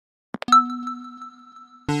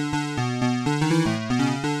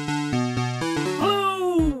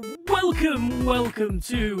and welcome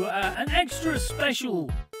to an extra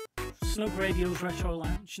special Snugradio's Retro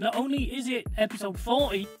Lounge. Not only is it episode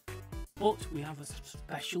 40, but we have a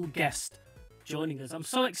special guest joining us. I'm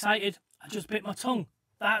so excited, I just bit my tongue.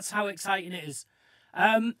 That's how exciting it is.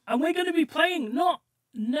 And we're going to be playing not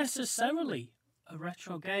necessarily a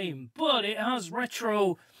retro game, but it has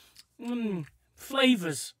retro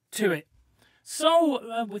flavours to it.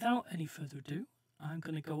 So, without any further ado, I'm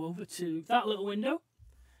going to go over to that little window.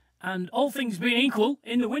 And all things being equal,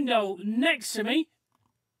 in the window next to me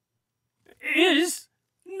is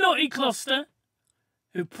Naughty Cluster,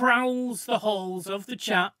 who prowls the halls of the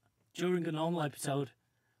chat during a normal episode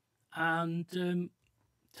and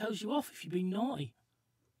tells you off if you've been naughty.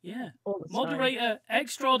 Yeah. Moderator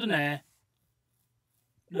extraordinaire,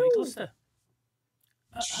 Naughty Cluster.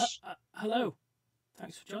 Hello.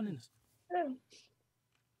 Thanks for joining us.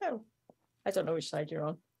 Oh. I don't know which side you're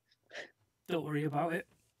on. Don't worry about it.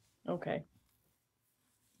 Okay.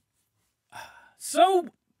 So,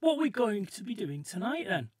 what we're going to be doing tonight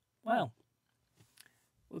then? Well,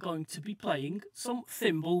 we're going to be playing some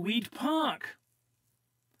Thimbleweed Park.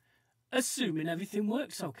 Assuming everything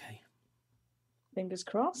works okay. Fingers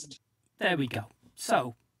crossed. There we go.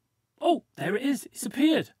 So, oh, there it is. It's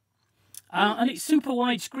appeared. And it's super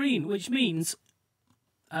widescreen, which means,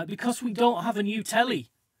 because we don't have a new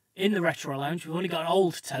telly in the Retro Lounge, we've only got an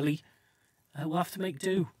old telly, we'll have to make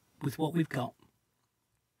do with what we've got.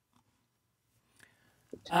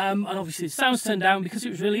 And obviously the sound's turned down because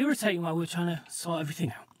it was really irritating while we were trying to sort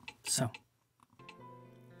everything out. So,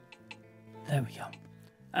 there we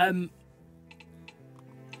go.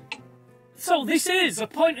 So this is a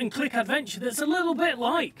point-and-click adventure that's a little bit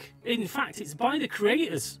like, in fact, it's by the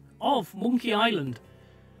creators of Monkey Island.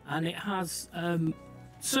 And it has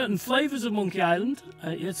certain flavours of Monkey Island.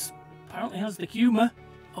 It apparently has the humour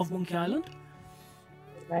of Monkey Island.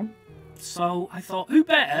 Okay. So I thought, who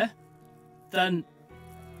better than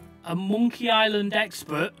a Monkey Island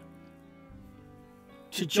expert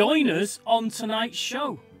to join us on tonight's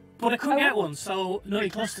show? But I couldn't get one, so Naughty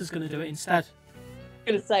Cluster's going to do it instead. I was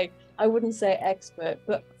going to say, I wouldn't say expert,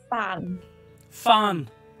 but fan. Fan.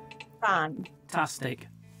 Fantastic.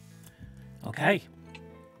 Okay.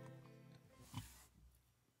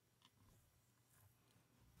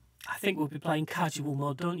 I think we'll be playing casual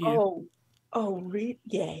mode, don't you? Oh, really?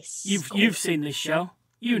 Yes. You've seen this show.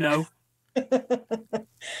 You know.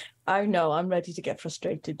 I know. I'm ready to get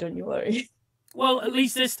frustrated. Don't you worry. Well, at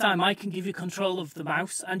least this time I can give you control of the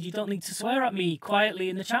mouse, and you don't need to swear at me quietly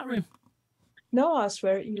in the chat room. No, I'll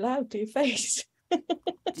swear at you loud to your face.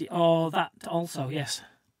 Oh, that also, yes.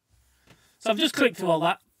 So I've just clicked through all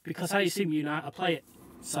that because I assume you know how to play it.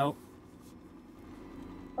 So.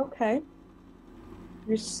 Okay.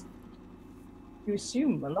 You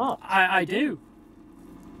assume a lot. I do.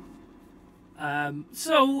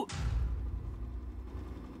 So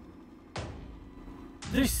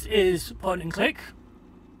this is point and click,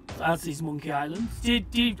 as is Monkey Island.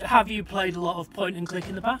 Have you played a lot of point and click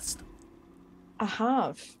in the past? I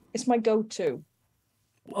have. It's my go-to.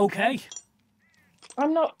 Okay.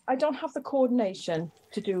 I don't have the coordination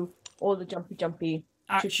to do all the jumpy.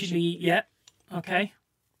 Actually, yeah. Okay.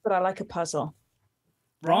 But I like a puzzle.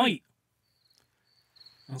 Right.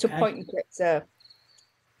 Okay. So point and clicks are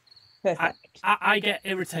perfect. I get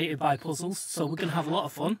irritated by puzzles, so we're going to have a lot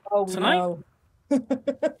of fun tonight. No.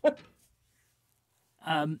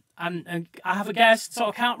 And I have a guest, so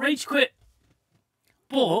I can't rage quit.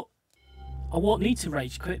 But I won't need to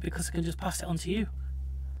rage quit because I can just pass it on to you.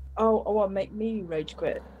 Oh, make me rage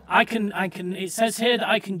quit. I can. It says here that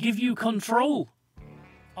I can give you control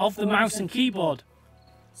of the mouse and keyboard.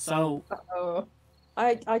 So.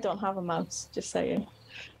 I don't have a mouse. Just saying.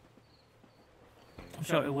 I'm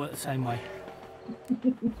sure it'll work the same way.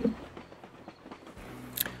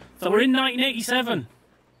 So we're in 1987.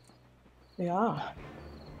 We are.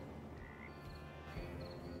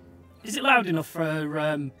 Is it loud enough for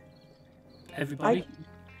everybody?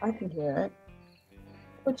 I can hear it.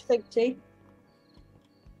 What do you think, T?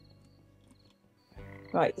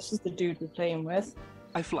 Right, this is the dude we're playing with.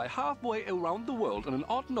 I fly halfway around the world and an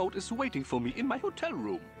odd note is waiting for me in my hotel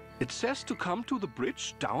room. It says to come to the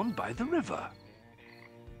bridge down by the river.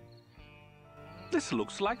 This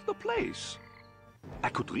looks like the place. I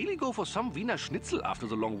could really go for some Wiener Schnitzel after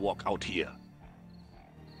the long walk out here.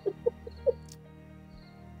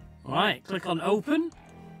 Right, click on open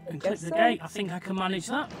and click the gate. I think I can manage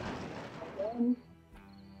that.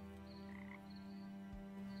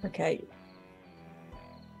 Okay.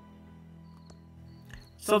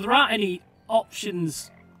 So there aren't any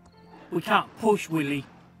options. We can't push Willy.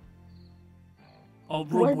 Or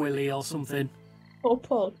rub Willy or something. Or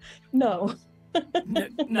pull. No.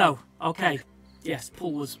 No. Okay. Yes,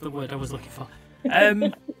 pull was the word I was looking for.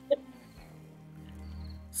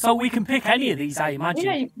 So we can pick any of these, I imagine.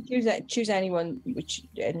 Yeah, you can choose anyone you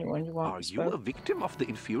want. Are you a victim of the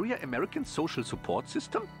inferior American social support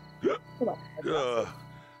system?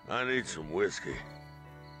 I need some whiskey.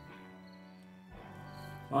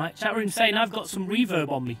 Right, chat room saying I've got some reverb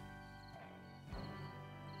on me.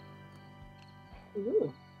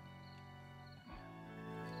 Ooh.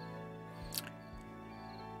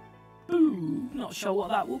 Ooh, not sure what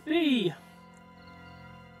that will be.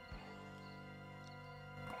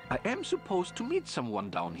 I am supposed to meet someone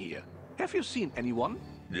down here. Have you seen anyone?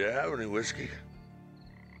 Do you have any whiskey?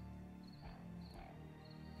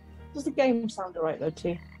 Does the game sound alright though,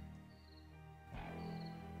 T?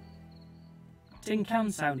 Tin can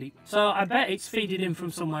soundy. So I bet it's feeding in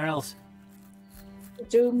from somewhere else.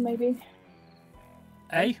 Doom, maybe?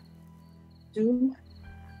 Eh? Doom?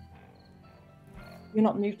 You're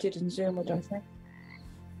not muted in Zoom, I don't think.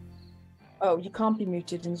 Oh, you can't be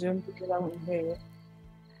muted in Zoom because I won't hear you.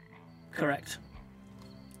 Correct.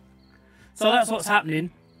 So that's what's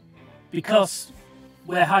happening. Because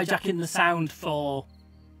we're hijacking the sound for...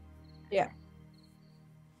 Yeah.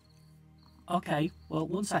 Okay, well,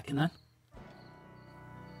 1 second then.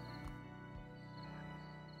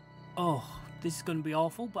 Oh, this is going to be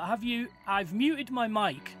awful, but I've muted my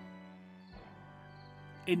mic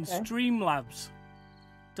in Streamlabs.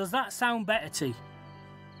 Does that sound better, T?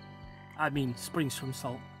 I mean, springs from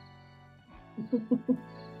salt.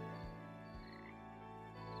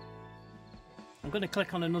 I'm going to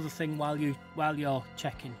click on another thing while you're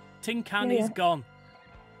checking. Tin can is gone.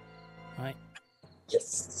 Right.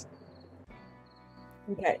 Yes.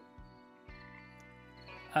 Okay.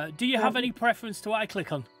 Do you have any preference to what I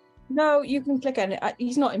click on? No, you can click on it.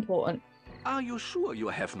 He's not important. Are you sure you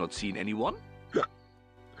have not seen anyone?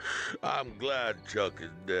 I'm glad Chuck is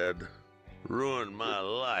dead. Ruined my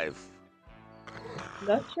life.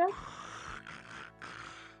 Gotcha.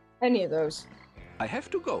 Any of those. I have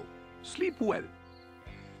to go. Sleep well.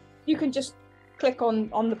 You can just click on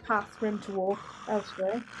the path for him to walk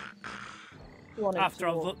elsewhere. After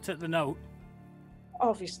I've looked at the note.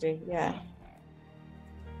 Obviously, yeah.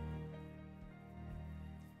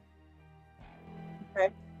 Okay.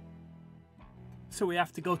 So we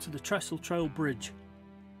have to go to the Trestle Trail Bridge.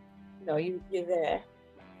 No, you're there.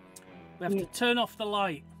 We have to turn off the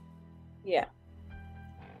light. Yeah.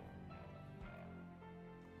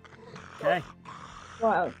 Okay.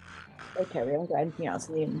 Wow. Okay, we haven't got anything else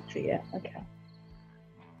in the inventory yet. Okay.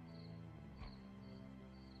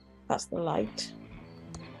 That's the light.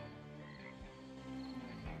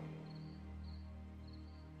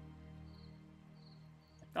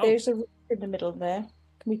 Oh. There's a rock in the middle there.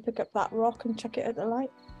 Can we pick up that rock and chuck it at the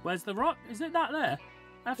light? Where's the rock? Is it that there?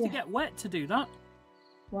 I have to get wet to do that.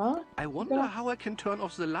 What? I wonder how I can turn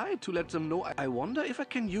off the light to let them know. I wonder if I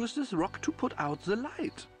can use this rock to put out the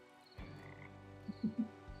light.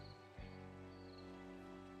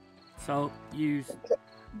 So use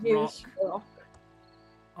rock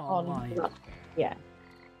on light. Yeah.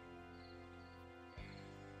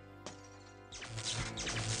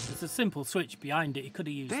 There's a simple switch behind it. You could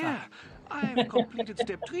have used There! that. I've completed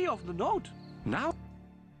step 3 of the note. Now...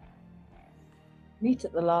 Meet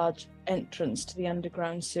at the large entrance to the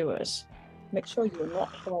underground sewers. Make sure you're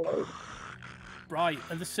not followed. Right,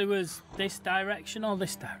 are the sewers this direction or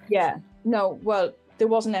this direction? Yeah. No, well, there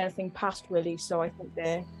wasn't anything past Willie, so I think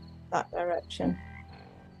they're that direction.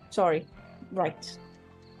 Sorry. Right.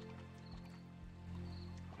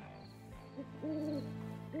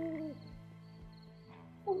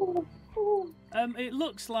 It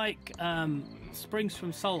looks like Springs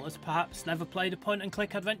from Salt has perhaps never played a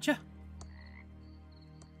point-and-click adventure.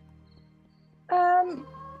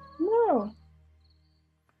 No.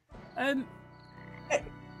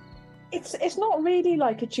 It's not really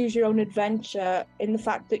like a choose your own adventure in the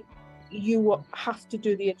fact that you have to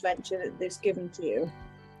do the adventure that's given to you.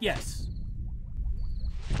 Yes.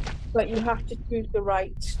 But you have to choose the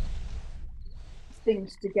right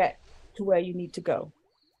things to get to where you need to go.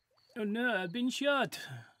 Oh no, I've been shot.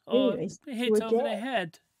 Or hit over the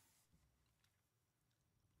head.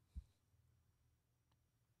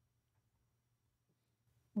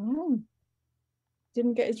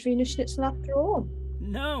 Didn't get his Wiener Schnitzel after all.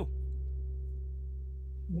 No.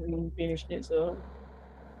 Wiener Schnitzel.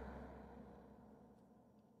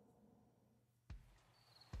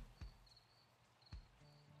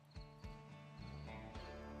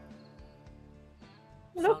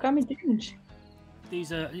 Look, I'm a Dinge.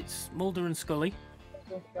 These are, it's Mulder and Scully.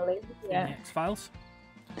 Yeah. In the X-Files.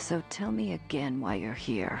 So tell me again why you're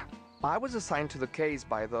here. I was assigned to the case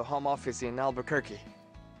by the Home Office in Albuquerque.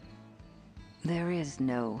 There is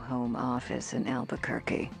no home office in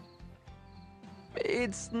Albuquerque.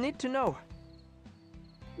 It's neat to know.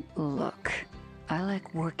 Look, I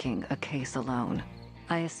like working a case alone.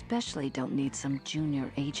 I especially don't need some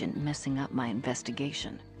junior agent messing up my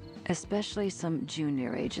investigation. Especially some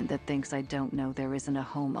junior agent that thinks I don't know there isn't a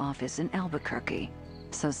home office in Albuquerque.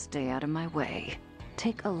 So stay out of my way.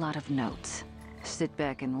 Take a lot of notes. Sit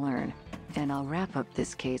back and learn. And I'll wrap up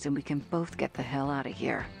this case and we can both get the hell out of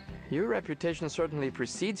here. Your reputation certainly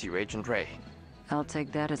precedes you, Agent Ray. I'll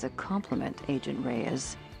take that as a compliment, Agent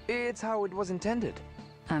Reyes. It's how it was intended.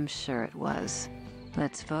 I'm sure it was.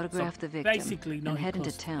 Let's photograph the victim basically and head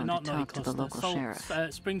into town to talk to the local sheriff.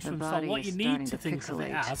 Springs The from body What you is need starting to to think of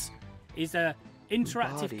it pixelate. as is a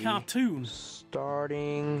interactive Body cartoon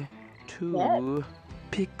starting to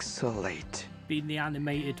pixelate. being the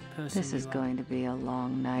animated person. This is you are. going to be a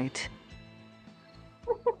long night.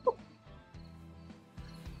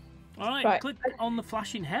 All right, Right. click on the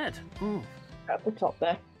flashing head. Ooh. At the top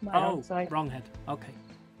there. My Oh, outside. wrong head.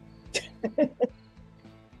 Okay.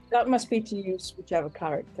 That must be to use whichever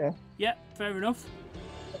character. Yeah, fair enough.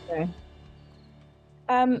 Okay.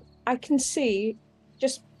 I can see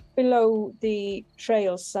just below the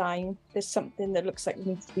trail sign, there's something that looks like it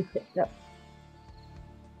needs to be picked up.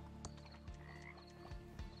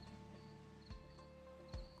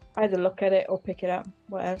 Either look at it or pick it up.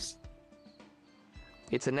 What else?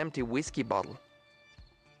 It's an empty whiskey bottle.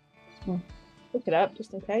 Pick it up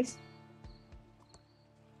just in case.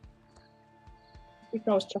 We can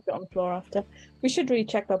always chuck it on the floor after. We should really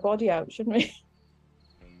check our body out, shouldn't we?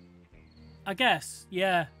 I guess,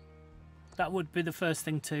 yeah. That would be the first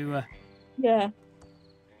thing to. Yeah.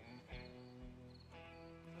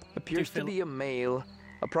 Appears to feel- be a male,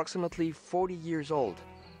 approximately 40 years old.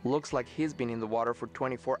 Looks like he's been in the water for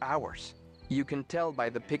 24 hours. You can tell by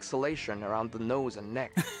the pixelation around the nose and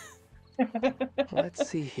neck. Let's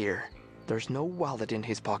see here. There's no wallet in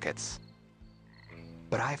his pockets.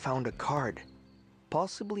 But I found a card.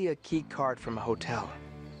 Possibly a key card from a hotel.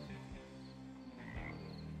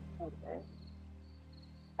 Okay.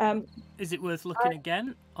 Is it worth looking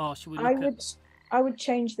again, or should we look I at? would I would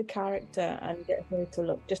change the character and get her to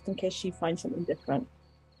look just in case she finds something different.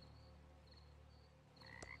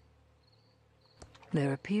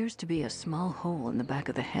 There appears to be a small hole in the back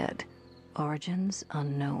of the head. Origins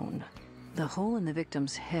unknown. The hole in the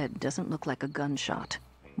victim's head doesn't look like a gunshot,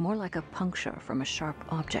 more like a puncture from a sharp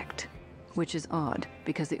object. Which is odd,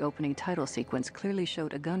 because the opening title sequence clearly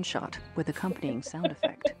showed a gunshot with accompanying sound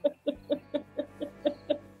effect.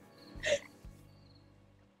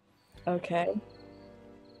 Okay.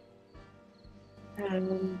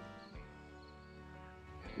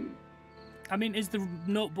 I mean, is the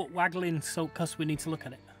notebook waggling? So, because we need to look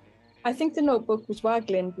at it. I think the notebook was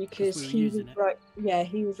waggling because we were he was using it. Yeah,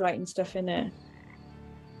 he was writing stuff in it.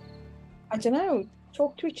 I don't know.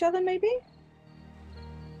 Talk to each other, maybe.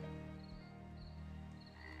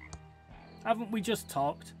 Haven't we just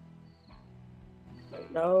talked?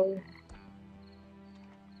 No.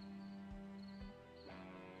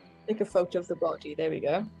 Take a photo of the body. There we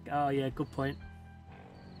go. Oh yeah, good point.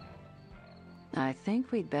 I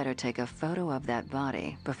think we'd better take a photo of that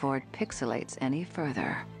body before it pixelates any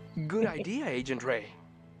further. Good idea, Agent Ray.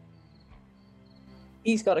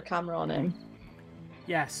 He's got a camera on him.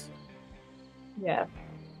 Yes. Yeah.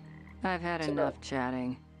 I've had enough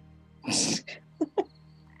chatting.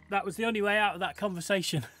 That was the only way out of that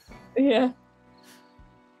conversation. Yeah.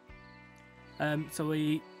 So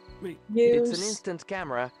we Use... It's an instant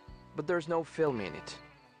camera, but there's no film in it.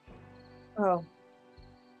 Oh.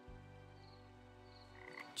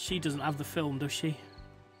 she doesn't have the film, does she?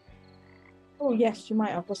 Oh, yes, you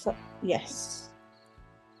might have. What's that? Yes.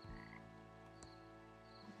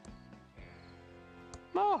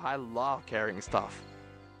 Oh, I love carrying stuff.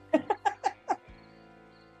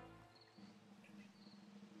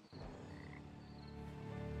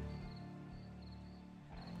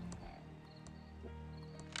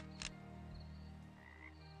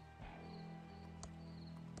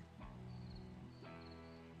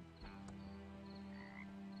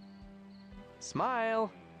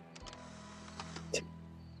 Smile!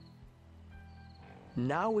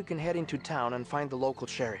 Now we can head into town and find the local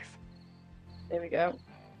sheriff. There we go.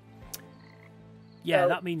 Yeah, So-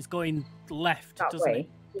 that means going left, That doesn't way. it?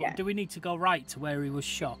 But Yeah. do we need to go right to where he was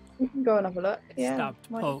shot, You can go and have a look. Yeah. stabbed,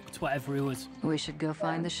 Why- poked, whatever he was? We should go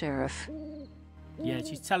find the sheriff. Yeah,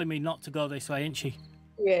 she's telling me not to go this way, isn't she?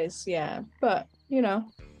 Yes, yeah. But, you know,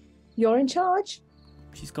 you're in charge.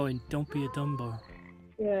 She's going, don't be a Dumbo.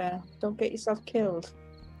 Yeah. Don't get yourself killed.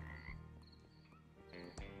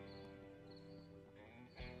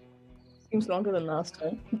 Seems longer than last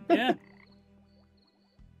time. Yeah.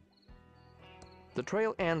 The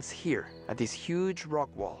trail ends here, at this huge rock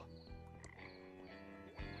wall.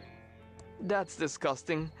 That's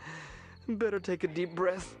disgusting. Better take a deep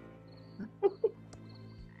breath.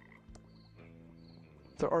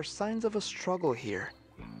 There are signs of a struggle here.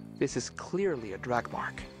 This is clearly a drag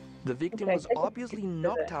mark. The victim was obviously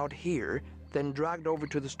knocked out here, then dragged over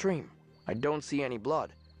to the stream. I don't see any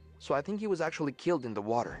blood, so I think he was actually killed in the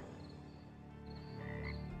water.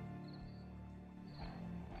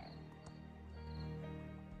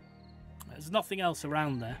 There's nothing else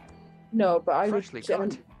around there. No, but I Freshly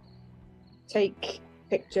would cut. take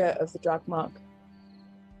picture of the drag mark.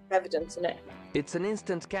 Evidence in it. It's an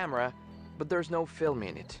instant camera, but there's no film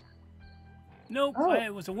in it. Nope, Oh.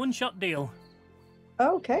 it was a one-shot deal.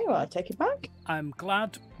 Okay, well, I take it back. I'm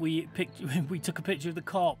glad we took a picture of the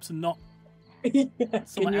corpse and not Can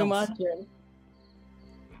someone you else. imagine?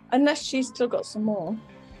 Unless she's still got some more.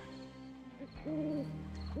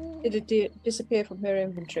 Did it disappear from her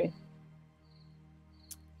inventory?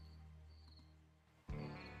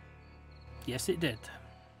 Yes, it did.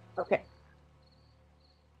 Okay.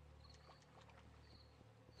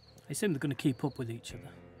 I assume they're going to keep up with each other.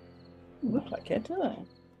 Look like it, doesn't it?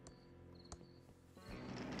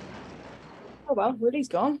 Oh well, Willie's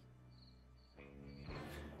gone.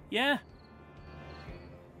 Yeah.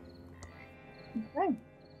 Okay.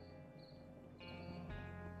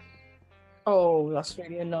 Oh, that's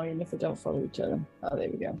really annoying if they don't follow each other. Oh, there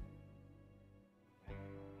we go.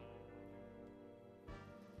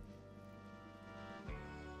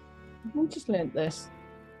 I just learnt this.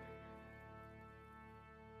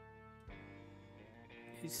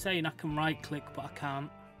 It's saying I can right-click, but I can't.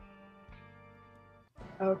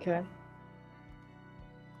 Okay.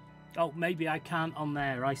 Oh, maybe I can't on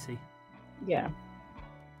there, I see. Yeah.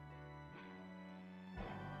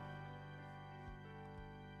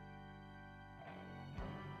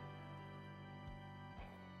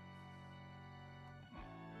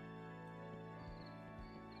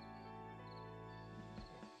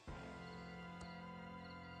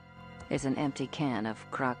 Is an empty can of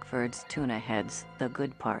Crockford's tuna heads, the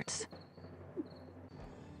good parts.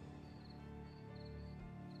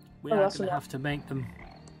 We Oh, are that's going to a lot. have to make them.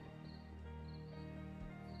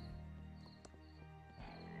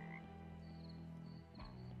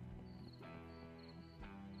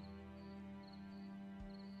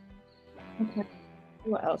 Okay.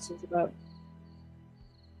 What else is about?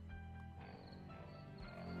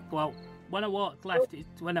 Well, when I walked left,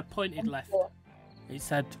 when I pointed left, it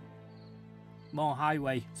said more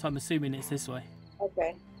highway, so I'm assuming it's this way.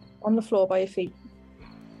 Okay. On the floor by your feet.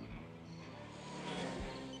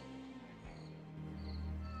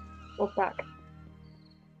 Walk back.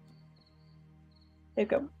 There you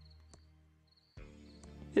go.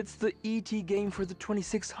 It's the ET game for the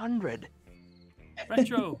 2600.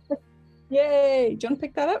 Retro. Yay! Do you want to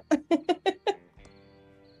pick that up?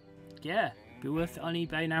 Yeah, be worth it on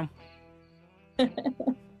eBay now.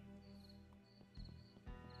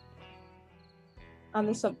 And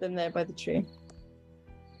there's something there by the tree.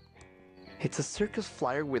 It's a circus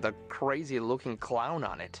flyer with a crazy looking clown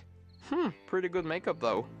on it. Pretty good makeup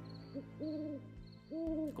though.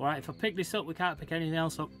 Alright, if I pick this up, we can't pick anything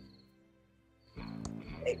else up.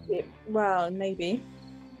 Well, maybe.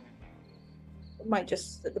 It might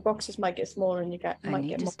just, the boxes might get smaller and you I might need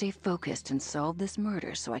get to more. stay focused and solve this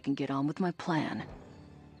murder so I can get on with my plan.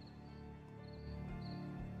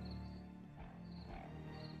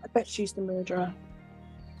 I bet she's the murderer.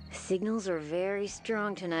 Signals are very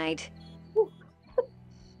strong tonight.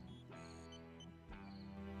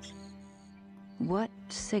 What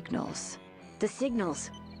signals? The signals.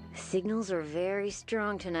 Signals are very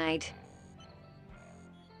strong tonight.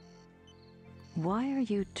 Why are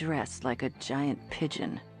you dressed like a giant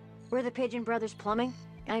pigeon? We're the Pigeon Brothers Plumbing.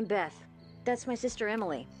 I'm Beth. That's my sister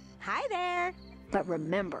Emily. Hi there. But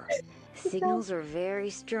remember, signals are very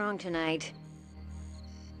strong tonight.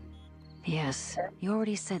 Yes, you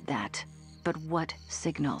already said that. But what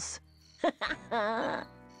signals? I'm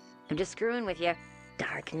just screwing with you.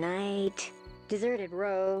 Dark night, deserted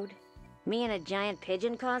road, me in a giant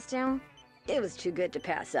pigeon costume. It was too good to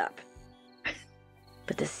pass up.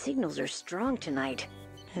 But the signals are strong tonight.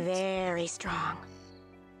 Very strong.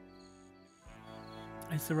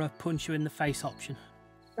 Is there a punch you in the face option?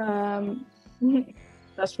 That's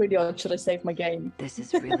really odd. Should I save my game? This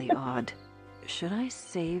is really odd. Should I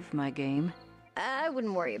save my game? I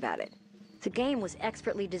wouldn't worry about it. The game was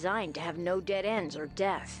expertly designed to have no dead ends or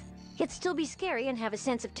death. Yet still be scary and have a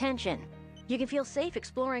sense of tension. You can feel safe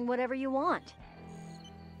exploring whatever you want.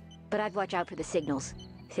 But I'd watch out for the signals.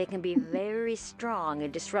 They can be very strong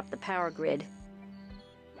and disrupt the power grid.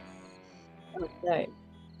 Okay.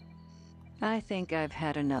 I think I've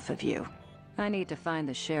had enough of you. I need to find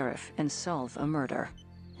the sheriff and solve a murder.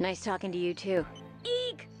 Nice talking to you, too.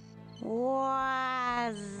 Eek!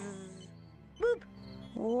 Waz! Boop!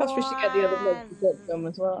 Perhaps we should get the other bloke to talk to them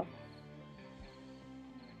as well.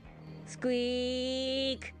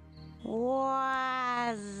 Squeak!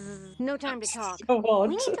 Waz! No time to talk. So odd.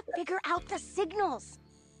 We need to figure out the signals.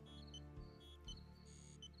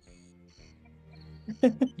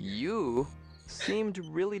 You seemed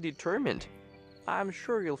really determined. I'm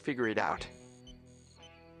sure you'll figure it out.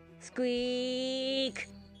 Squeak!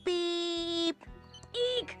 Beep!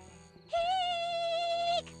 Eek!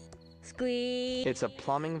 Eek! Squeak! It's a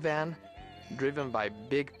plumbing van, driven by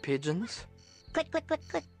big pigeons. Click, click, click,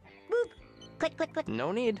 click. Boop! Click, click, click.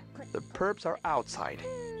 No need. The perps are outside.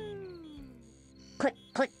 Click,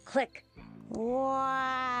 click, click.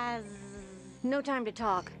 Waz! No time to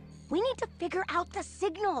talk. We need to figure out the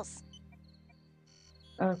signals.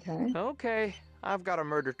 Okay. Okay, I've got a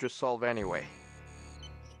murder to solve anyway.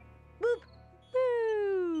 Boop!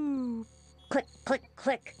 Boo! Click, click,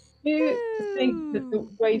 click. Do you think that the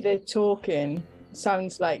way they're talking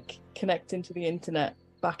sounds like connecting to the internet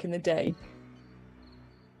back in the day?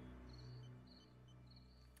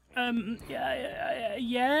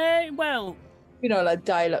 Yeah, well, You know, like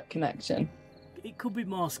dial-up connection. it could be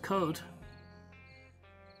Morse code.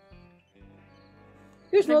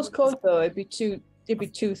 If it was Morse code though, it'd be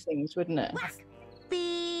two things, wouldn't it? Whack!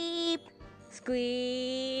 Beep!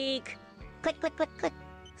 Squeak! Click, click, click, click.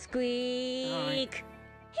 Squeak!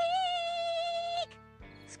 Eek!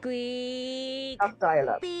 Squeak! That's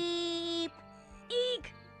dial-up. Beep!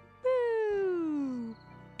 Eek! Boo!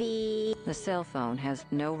 Beep! The cell phone has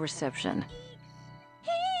no reception.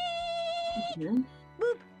 Mhm.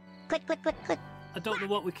 Boop! Click, click, click, click. I don't know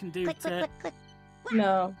what we can do Click, click, to... click, click.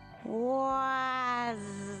 No. Waz!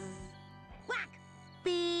 Whack!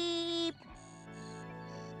 Beep!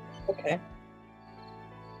 Okay.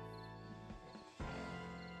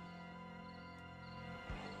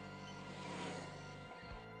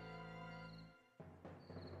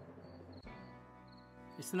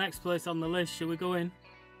 It's the next place on the list. Shall we go in?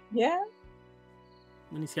 Yeah.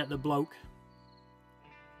 We need to get the bloke.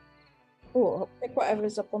 Oh, pick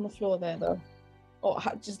whatever's up on the floor there, though. Or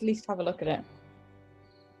just at least have a look at it.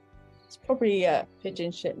 It's probably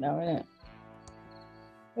pigeon shit now, isn't it?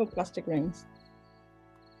 Oh, plastic rings.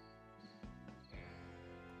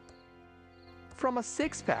 From a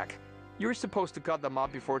six-pack. You're supposed to cut them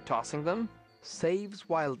up before tossing them. Saves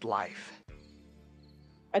wildlife.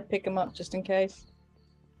 I'd pick them up just in case.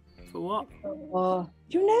 For what? Oh,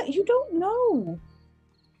 you don't know.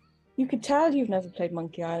 You could tell you've never played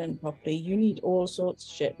Monkey Island properly. You need all sorts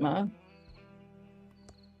of shit, man.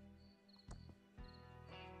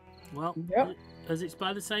 Well, Yep. as it's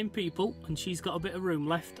by the same people, and she's got a bit of room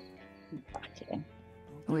left. Back in.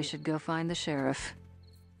 We should go find the sheriff.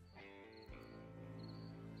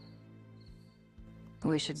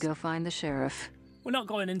 We should go find the sheriff. We're not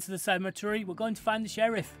going into the cemetery. We're going to find the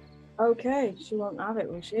sheriff. Okay, she won't have it,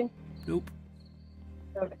 will she? Nope.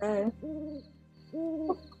 Okay.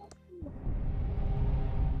 Ooh.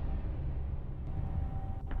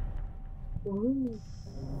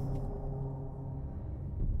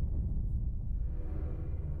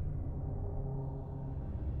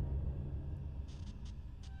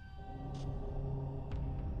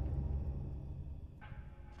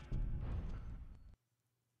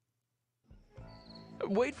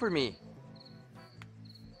 Wait for me.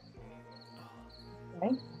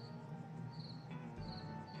 Okay.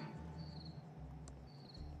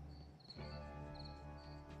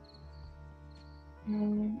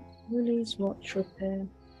 Willie's watch repair.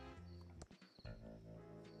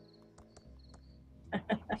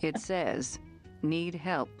 It says, need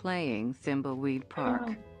help playing Thimbleweed Park.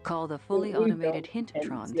 Oh. Call the fully We automated don't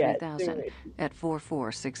Hintatron yeah, 3000 do it. at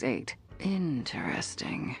 4468.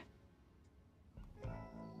 Interesting.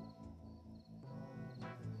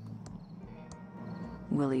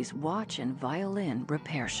 Willie's Watch and Violin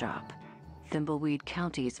Repair Shop. Thimbleweed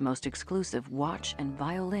County's most exclusive watch and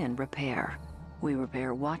violin repair. We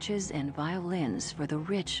repair watches and violins for the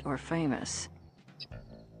rich or famous.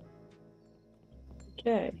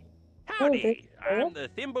 Okay. Howdy, Oh, I'm the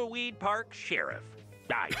Thimbleweed Park Sheriff.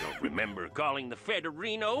 I don't remember calling the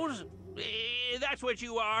Federinos. That's what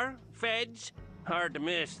you are, feds. Hard to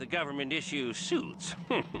miss the government issue suits.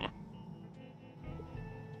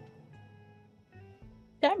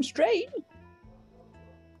 Damn straight.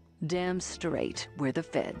 Damn straight, we're the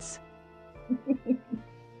feds.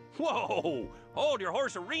 Whoa! Hold your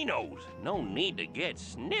horse-a-rinos. No need to get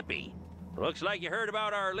snippy. Looks like you heard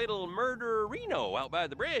about our little murder-reno out by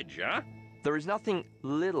the bridge, huh? There is nothing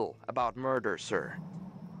little about murder, sir.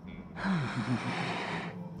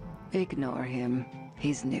 Ignore him.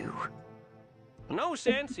 He's new. No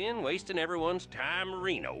sense in wasting everyone's time,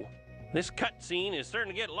 Reno. This cutscene is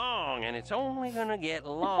starting to get long, and it's only gonna get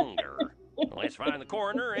longer. Let's find the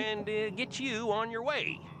coroner and get you on your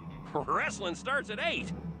way. Wrestling starts at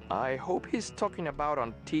 8. I hope he's talking about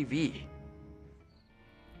on TV.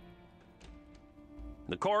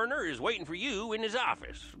 The coroner is waiting for you in his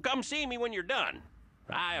office. Come see me when you're done.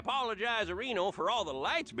 I apologize, Reno, for all the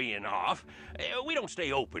lights being off. We don't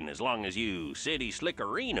stay open as long as you city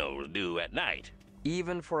slickerinos do at night.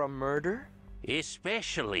 Even for a murder?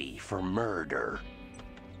 Especially for murder.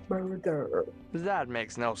 Murder. That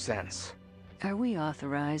makes no sense. Are we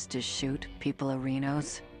authorized to shoot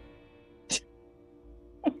people-arenos?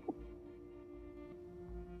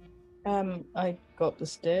 I go up the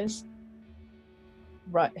stairs.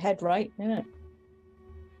 Right, head right, innit?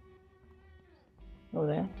 Oh,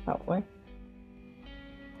 there, that way.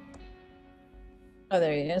 Oh,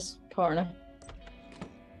 there he is, coroner.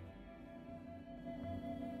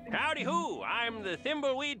 Howdy who, I'm the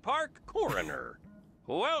Thimbleweed Park coroner.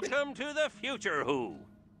 Welcome to the future who.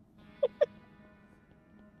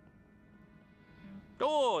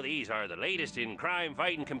 Oh, these are the latest in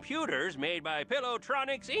crime-fighting computers made by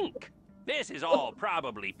Pillowtronics Inc. This is all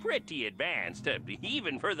probably pretty advanced,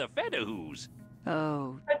 even for the Fedahoos.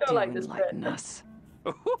 Oh, I don't do like this enlighten us.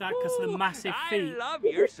 That 'cause of the massive feet. I love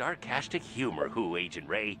your sarcastic humor, Who, Agent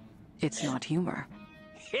Ray. It's not humor.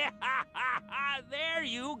 There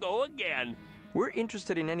you go again. We're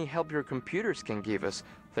interested in any help your computers can give us.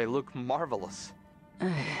 They look marvelous.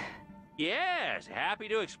 Yes, happy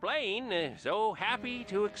to explain. So happy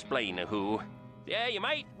to explain, Who. Yeah, you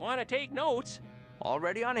might want to take notes.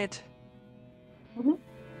 Already on it.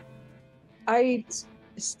 I'd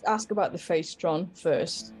ask about the Facetron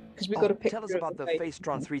first, because we got a picture. Tell us about the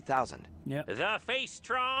Facetron 3000. Yeah. The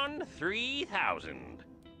Facetron 3000.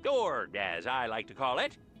 Or, as I like to call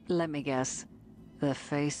it. Let me guess. The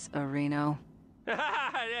face-a-reno?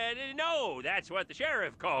 No, that's what the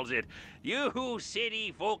sheriff calls it. You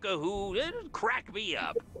city folka who crack me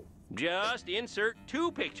up. Just insert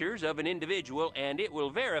 2 pictures of an individual and it will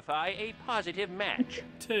verify a positive match.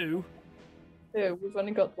 2. We've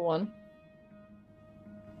only got the 1.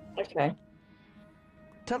 Okay.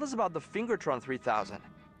 Tell us about the Fingertron 3000.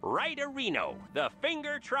 Right-a-reno, the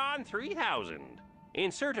Fingertron 3000.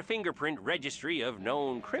 Insert a fingerprint registry of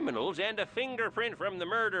known criminals and a fingerprint from the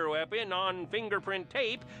murder weapon on fingerprint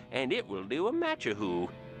tape, and it will do a match-a-who.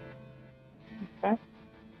 Okay.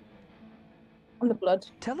 And the blood.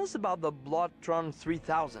 Tell us about the Bloodtron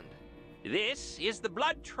 3000. This is the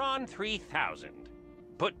Bloodtron 3000.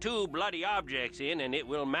 Put 2 bloody objects in and it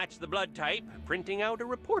will match the blood type, printing out a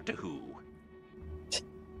report-a-who.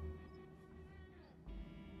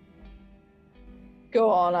 Go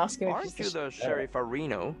on, ask him. Aren't you the Sheriff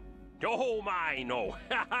Reno? Oh my, no.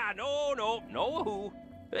 no who.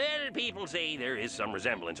 Well, people say there is some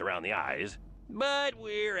resemblance around the eyes, but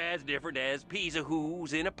we're as different as peas a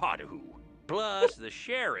who's in a pot a who. Plus, the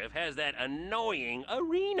sheriff has that annoying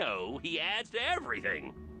Reno he adds to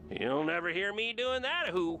everything. You'll never hear me doing that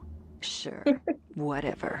a who. Sure,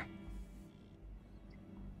 whatever.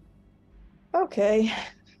 Okay.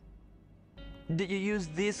 Did you use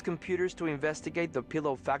these computers to investigate the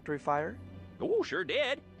Pillow Factory fire? Oh, sure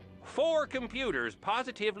did. 4 computers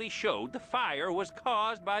positively showed the fire was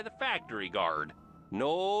caused by the factory guard.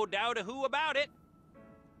 No doubt a who about it.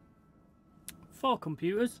 4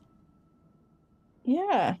 computers.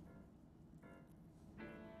 Yeah.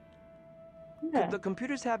 Could the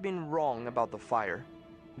computers have been wrong about the fire?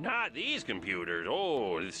 Not these computers.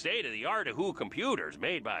 Oh, the state-of-the-art a who computers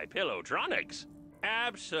made by Pillowtronics.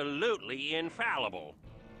 Absolutely infallible.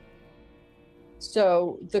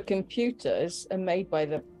 So the computers are made by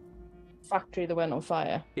the factory that went on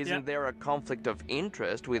fire. Isn't there a conflict of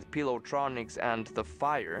interest with Pillowtronics and the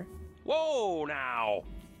fire? Whoa, now.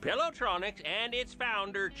 Pillowtronics and its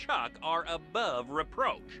founder, Chuck, are above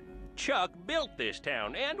reproach. Chuck built this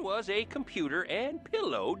town and was a computer and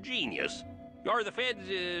pillow genius. Are the feds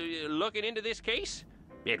looking into this case?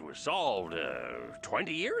 It was solved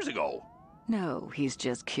 20 years ago. No, he's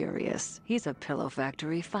just curious. He's a Pillow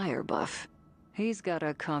Factory fire buff. He's got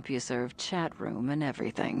a CompuServe chat room and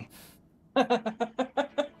everything.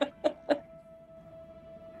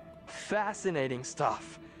 Fascinating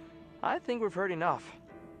stuff. I think we've heard enough.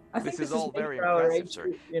 I think This is all made very for our impressive, age sir.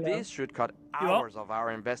 group, you know. This should cut hours of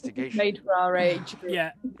our investigation. Made for our age group.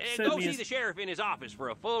 Yeah. Go certainly see is. the sheriff in his office for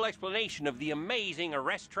a full explanation of the amazing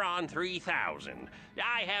Arrestron 3000.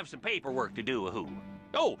 I have some paperwork to do, who.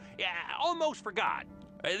 Oh, yeah, almost forgot.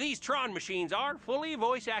 These Tron machines are fully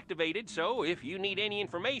voice activated, so if you need any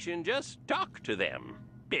information, just talk to them.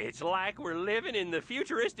 It's like we're living in the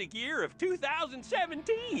futuristic year of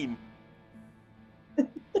 2017.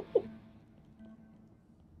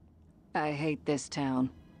 I hate this town.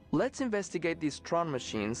 Let's investigate these Tron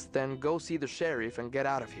machines, then go see the sheriff and get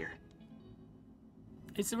out of here.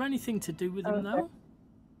 Is there anything to do with them,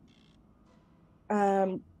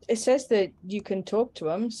 though? It says that you can talk to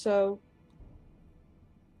them, so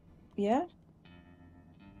yeah.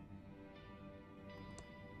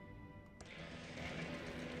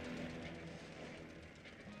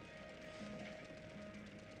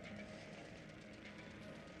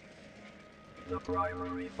 The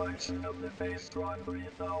primary function of the Facetron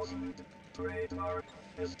 3000 trademark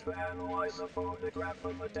is to analyze a photograph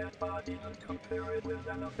of a dead body and compare it with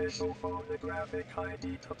an official photographic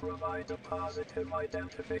ID to provide a positive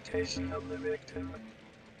identification of the victim.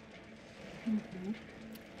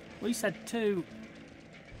 Well, you said 2.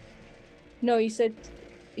 No, he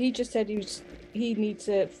just said he needs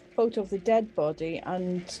a photo of the dead body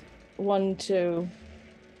and one to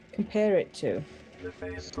compare it to. The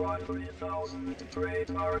Facetron 3000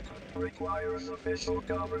 trademark requires official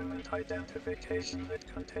government identification that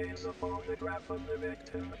contains a photograph of the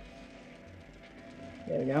victim.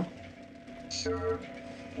 There we go. Sure,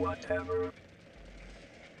 whatever.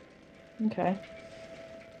 Okay.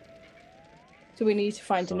 So we need to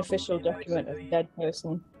find an official document of a dead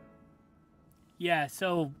person. Yeah,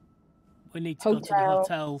 so we need to go to the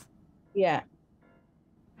hotel. Yeah.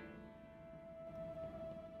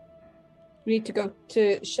 We need to go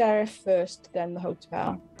to sheriff first, then the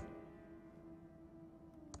hotel.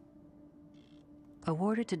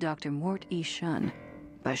 Awarded to Dr. Mort E. Shun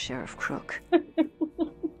by Sheriff Crook.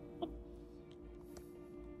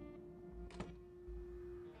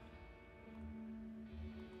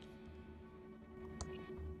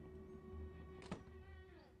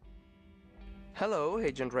 Hello,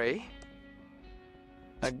 Agent Ray.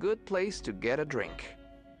 A good place to get a drink.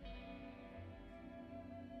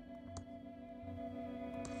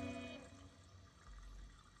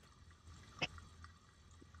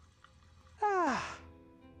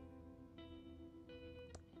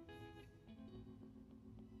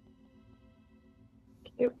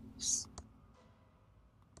 Oops.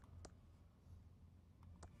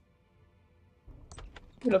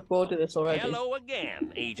 I look forward to this already. Hello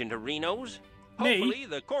again, Agent Arenos. Me? Hopefully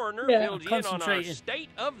the coroner Yeah, filled you in on our concentrating.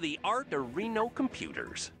 state-of-the-art Reno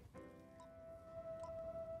computers.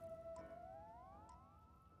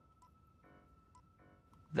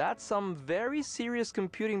 That's some very serious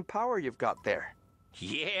computing power you've got there.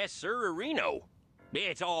 Yes, sir, Reno.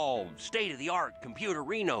 It's all state-of-the-art computer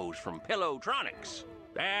Renos from Pillowtronics.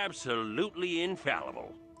 Absolutely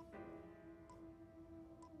infallible.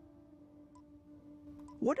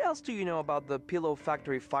 What else do you know about the pillow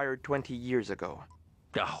factory fire 20 years ago?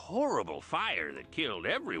 A horrible fire that killed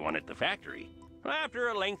everyone at the factory. After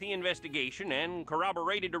a lengthy investigation and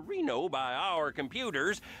corroborated to Reno by our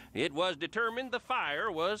computers, it was determined the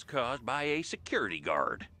fire was caused by a security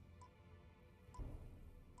guard.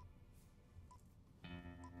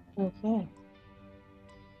 Okay.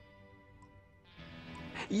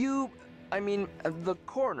 The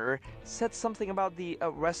coroner said something about the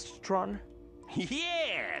Arrestron?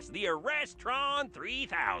 Yes, the Arrestron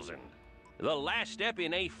 3000. The last step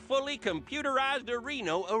in a fully computerized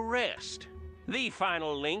Reno arrest. The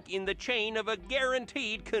final link in the chain of a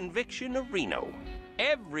guaranteed conviction of Reno.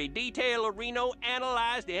 Every detail of Reno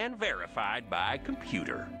analyzed and verified by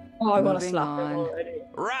computer. Oh, I want to Moving slap on. him already.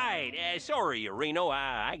 Right, sorry, Reno,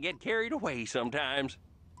 I get carried away sometimes.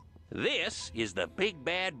 This is the big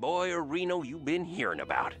bad boy Reno you've been hearing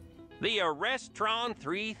about. The Arrestron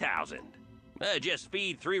 3000. Just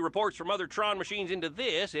feed 3 reports from other Tron machines into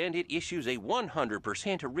this, and it issues a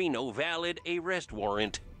 100% Reno valid arrest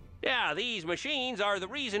warrant. Yeah, these machines are the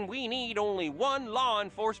reason we need only 1 law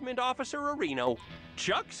enforcement officer a Reno.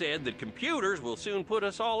 Chuck said that computers will soon put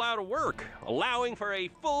us all out of work, allowing for a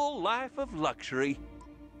full life of luxury.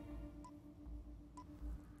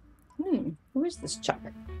 Who is this Chuck?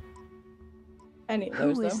 Any of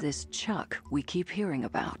those, Who is though? this Chuck we keep hearing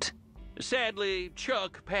about? Sadly,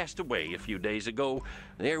 Chuck passed away a few days ago.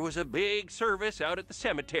 There was a big service out at the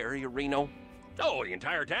cemetery of Reno. Oh, the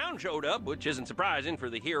entire town showed up, which isn't surprising for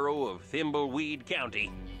the hero of Thimbleweed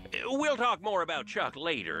County. We'll talk more about Chuck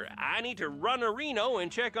later. I need to run a Reno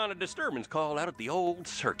and check on a disturbance call out at the old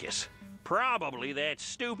circus. Probably that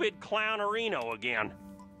stupid clown Reno again.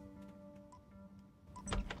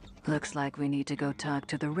 Looks like we need to go talk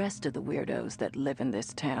to the rest of the weirdos that live in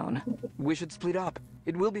this town. We should split up.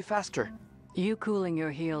 It will be faster. You cooling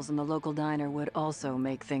your heels in the local diner would also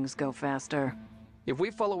make things go faster. If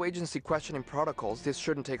we follow agency questioning protocols, this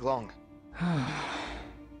shouldn't take long.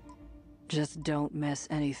 Just don't mess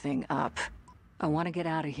anything up. I want to get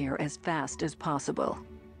out of here as fast as possible.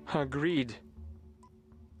 Agreed.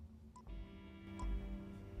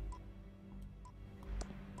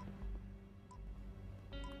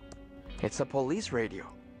 It's a police radio.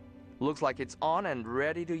 Looks like it's on and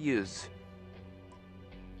ready to use.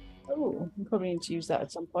 Oh, we probably need to use that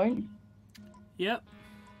at some point. Yep.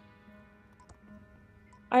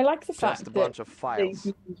 I like the fact Just a that bunch of they files.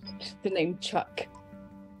 used the name Chuck.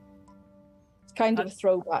 It's kind of a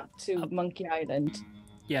throwback to Monkey Island.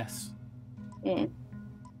 Yes. Mm.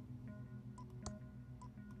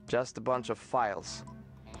 Just a bunch of files.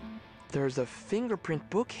 There's a fingerprint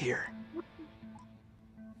book here.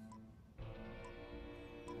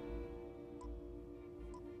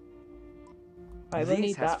 I will This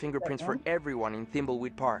need has that. fingerprints for everyone in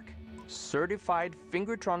Thimbleweed Park. Certified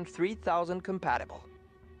Fingertron 3000 compatible.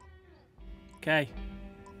 Okay.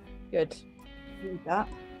 Good. Need that.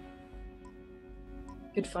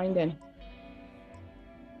 Good finding.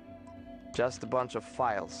 Just a bunch of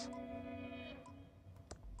files.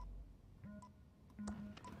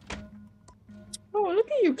 Oh,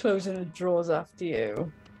 look at you closing the drawers after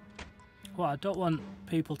you. Well, I don't want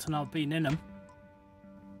people to know I've been in them.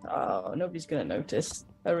 Oh, nobody's gonna notice.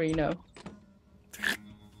 Reno.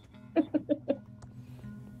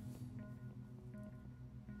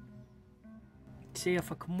 See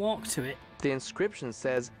if I can walk to it. The inscription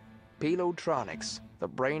says, Payloadtronics, the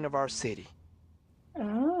brain of our city.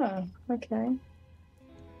 Ah, okay.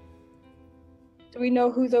 Do we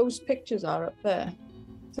know who those pictures are up there?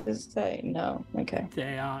 Does it say? No. Okay.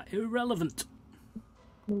 They are irrelevant.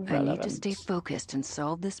 I need to stay focused and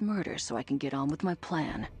solve this murder so I can get on with my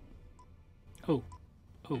plan. Oh,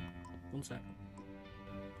 one sec.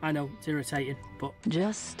 I know, it's irritating, but...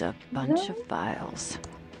 Just a bunch of files.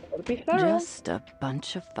 Gotta be thorough. Just a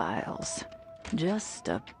bunch of files. Just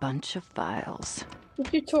a bunch of files.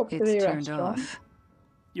 Did you talk to the It's turned restaurant? off.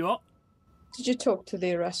 You what? Did you talk to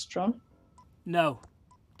the restaurant? No.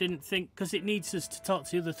 Didn't think, because it needs us to talk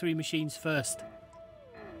to the other three machines first.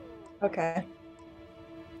 Okay.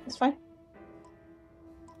 That's fine.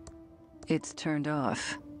 It's turned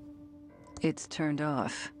off. It's turned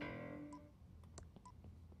off.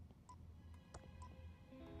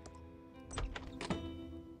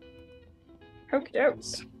 Okie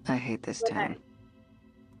dokes. I hate this town.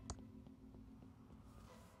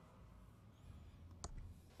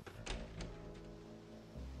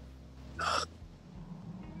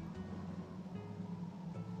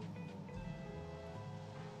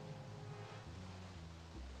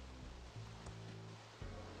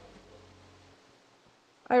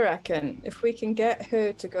 I reckon if we can get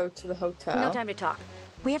her to go to the hotel. No time to talk.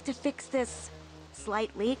 We have to fix this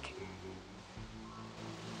slight leak.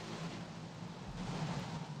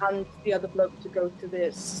 And the other bloke to go to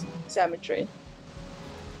this cemetery.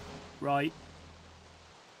 Right.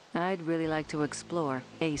 I'd really like to explore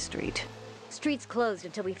A Street. Street's closed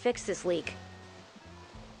until we fix this leak.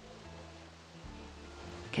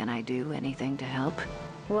 Can I do anything to help?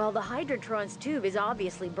 Well, the Hydrotron's tube is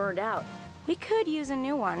obviously burned out. We could use a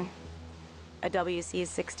new one. A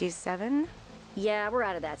WC-67? Yeah, we're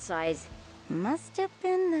out of that size. Must have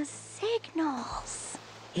been the signals.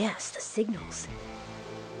 Yes, the signals.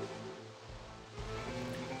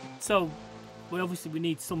 So, we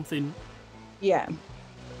need something Yeah.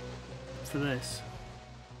 for this.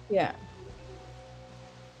 Yeah.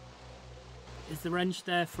 Is the wrench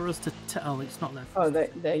there for us to... oh, it's not there for Oh, us.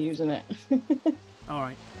 they're using it.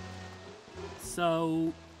 Alright.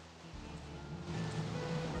 So...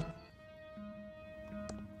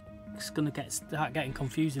 it's gonna start getting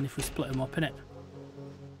confusing if we split them up, innit?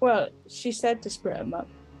 Well, she said to split them up.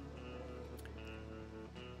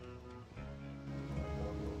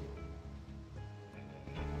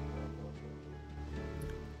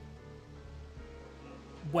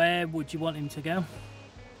 Where would you want him to go?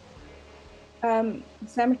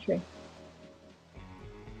 Cemetery.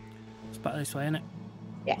 It's better this way, innit?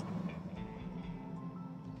 Yeah.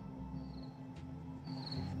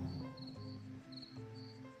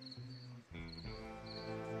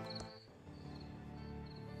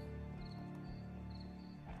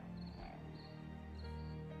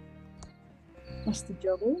 That's the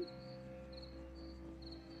juggle.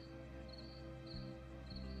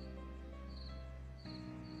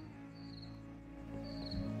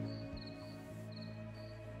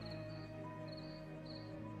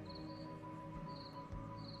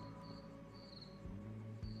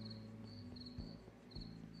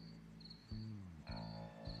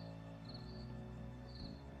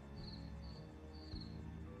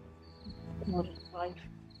 God, life.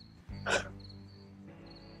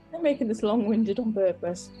 They're making this long-winded on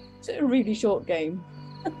purpose. It's a really short game.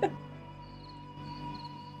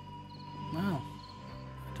 Wow.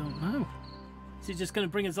 I don't know. Is it just going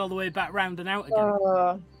to bring us all the way back round and out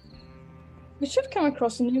again? We should come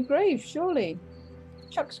across a new grave, surely.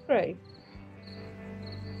 Chuck's grave.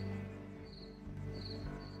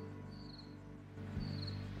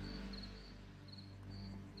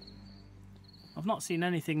 I've not seen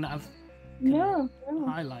anything that I've No.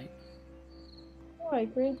 highlight. Oh, I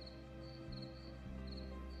agree.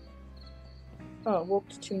 Oh, walk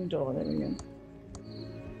to tomb door, there we go.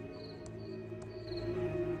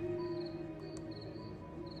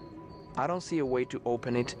 I don't see a way to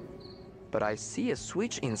open it, but I see a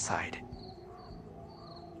switch inside.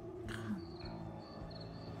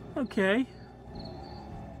 Okay.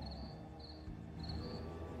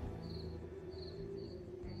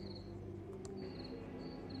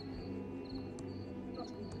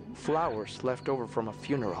 Flowers left over from a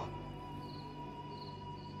funeral.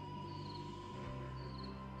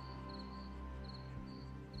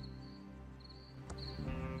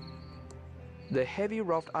 The heavy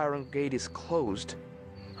wrought iron gate is closed.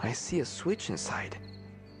 I see a switch inside.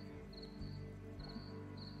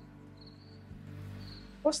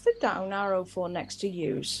 What's the down arrow for next to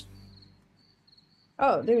use?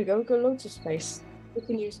 Oh, there we go. We've got loads of space. We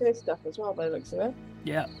can use her stuff as well by the looks of it.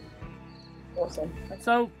 Yeah. Awesome.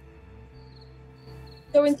 So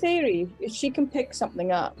in theory, if she can pick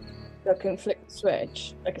something up that can flick the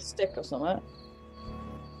switch, like a stick or something,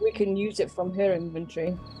 we can use it from her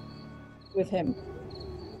inventory with him.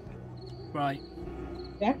 Right.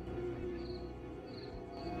 Yeah?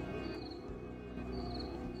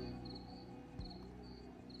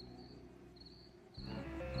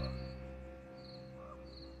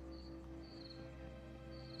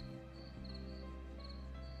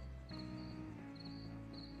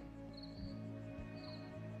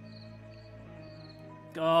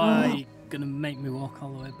 You're gonna make me walk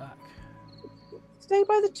all the way back. Stay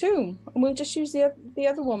by the tomb, and we'll just use the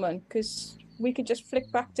other woman, because we could just flick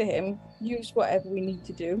back to him, use whatever we need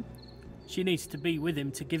to do. She needs to be with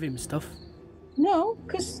him to give him stuff. No,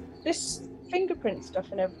 because this fingerprint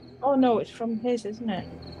stuff and everything. Oh no, it's from his, isn't it?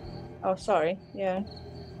 Oh, sorry. Yeah.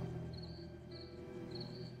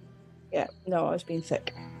 Yeah, no, I was being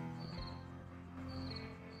thick.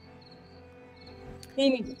 He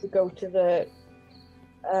needs to go to the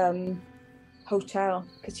hotel,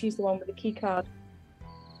 because he's the one with the key card.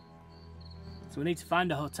 So we need to find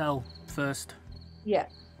a hotel first. Yeah.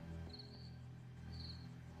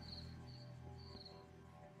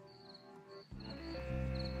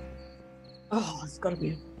 Oh, there's got to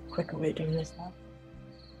be a quicker way of doing this now.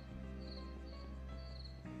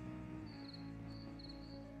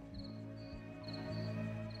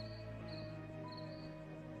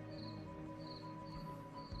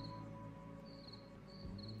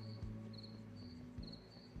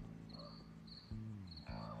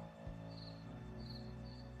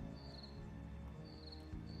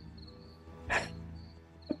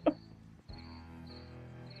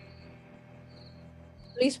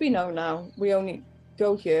 At least we know now. We only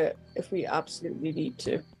go here if we absolutely need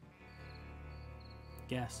to.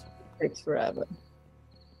 Yes. It takes forever.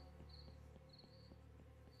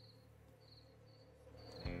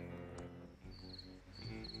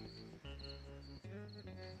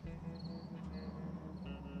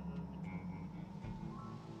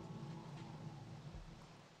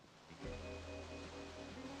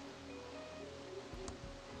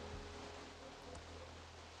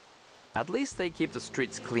 At least they keep the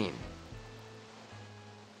streets clean.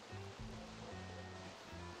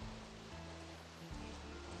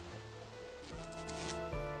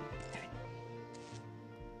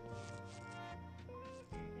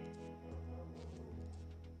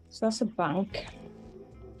 So that's a bank.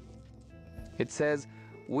 It says,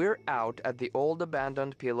 "We're out at the old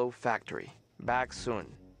abandoned pillow factory. Back soon.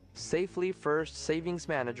 Safely First Savings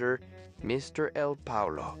Manager, Mr. El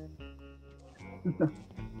Paulo."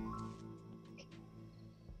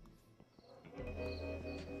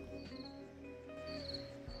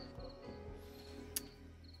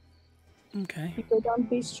 Okay. You go down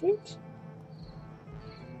B Street?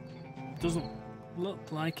 Doesn't look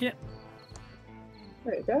like it.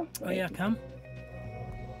 There you go. Oh yeah, I can.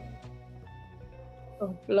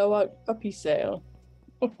 Oh, blowout puppy sale.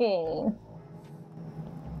 Oh.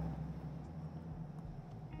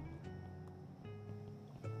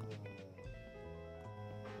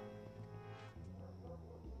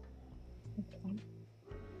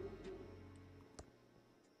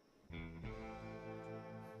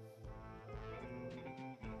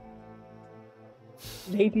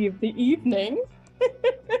 lady of the evening.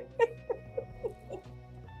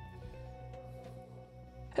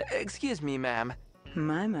 Excuse me, ma'am.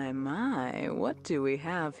 My, what do we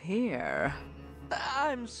have here?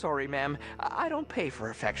 I'm sorry, ma'am. I don't pay for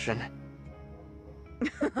affection.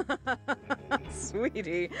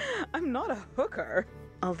 Sweetie, I'm not a hooker.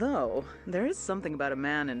 Although, there is something about a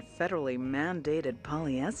man in federally mandated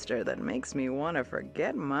polyester that makes me want to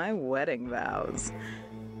forget my wedding vows.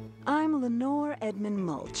 I'm Lenore Edmund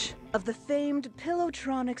Mulch, of the famed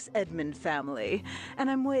Pillowtronics Edmund family,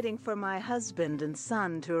 and I'm waiting for my husband and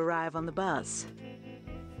son to arrive on the bus.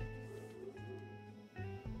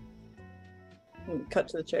 Cut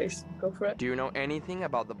to the chase. Go for it. Do you know anything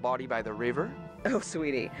about the body by the river? Oh,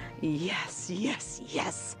 sweetie. Yes.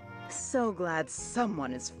 So glad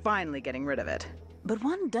someone is finally getting rid of it. But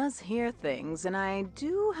one does hear things, and I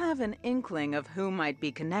do have an inkling of who might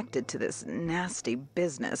be connected to this nasty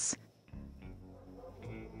business.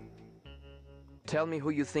 Tell me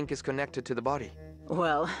who you think is connected to the body.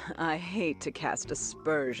 Well, I hate to cast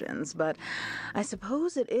aspersions, but I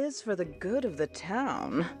suppose it is for the good of the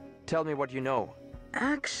town. Tell me what you know.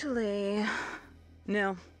 Actually,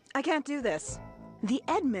 no, I can't do this. The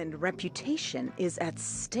Edmund reputation is at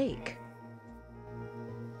stake.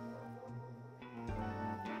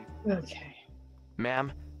 Okay.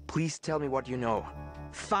 Ma'am, please tell me what you know.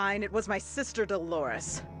 Fine, it was my sister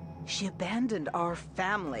Dolores. She abandoned our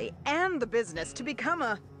family and the business to become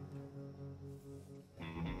a...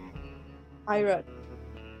 pirate.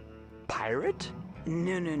 Pirate?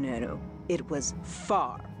 No. It was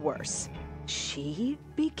far worse. She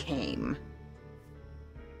became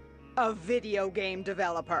a video game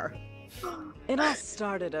developer. It all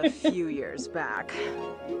started a few years back.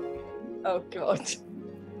 Oh, God.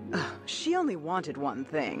 She only wanted one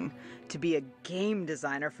thing, to be a game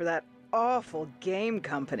designer for that awful game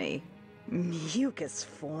company. Mucus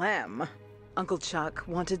Phlegm. Uncle Chuck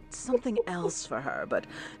wanted something else for her, but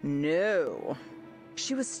no.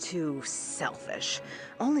 She was too selfish.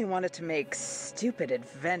 Only wanted to make stupid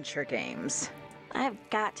adventure games. I've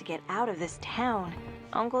got to get out of this town.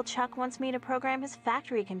 Uncle Chuck wants me to program his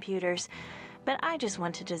factory computers, but I just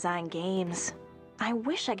want to design games. I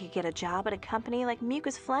wish I could get a job at a company like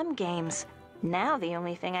Mucus Phlegm Games. Now the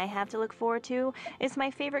only thing I have to look forward to is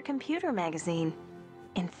my favorite computer magazine.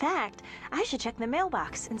 In fact, I should check the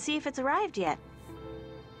mailbox and see if it's arrived yet.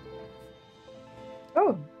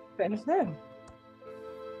 Oh, fairness now.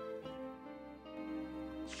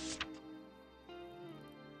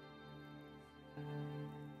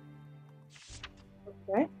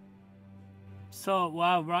 Okay. So,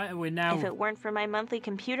 wow, right, we're now... If it weren't for my monthly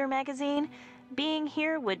computer magazine, being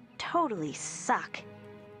here would totally suck.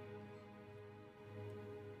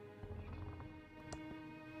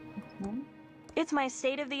 Okay. It's my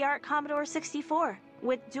state-of-the-art Commodore 64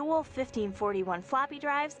 with dual 1541 floppy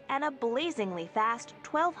drives and a blazingly fast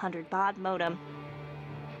 1200 baud modem.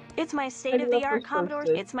 It's my state-of-the-art Commodore.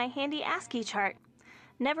 It's my handy ASCII chart.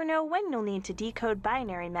 Never know when you'll need to decode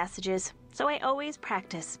binary messages, so I always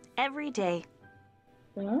practice every day.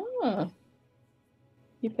 Ah.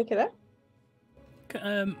 You pick it up?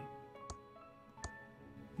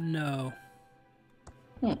 No.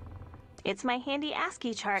 It's my handy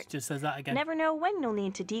ASCII chart. Just says that again. Never know when you'll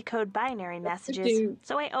need to decode binary messages,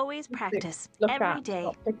 so I always practice every day.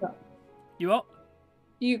 Not pick up. You what?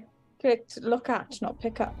 You clicked look at, not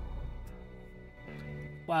pick up.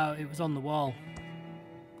 Wow, it was on the wall.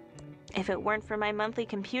 If it weren't for my monthly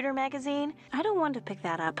computer magazine, I don't want to pick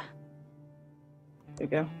that up. There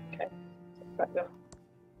you go. Okay. Back there.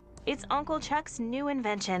 It's Uncle Chuck's new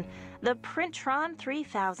invention, the Printron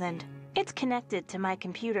 3000. It's connected to my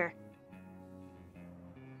computer.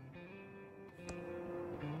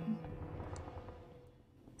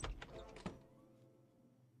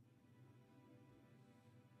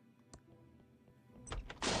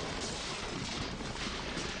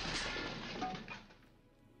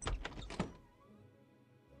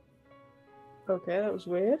 Okay, that was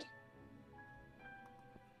weird.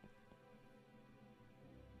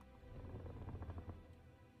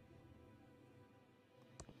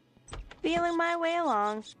 Feeling my way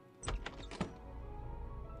along.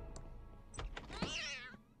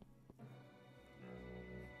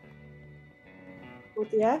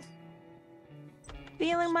 With the F?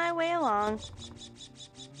 Feeling my way along.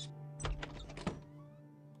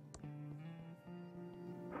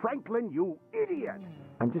 Franklin, you idiot!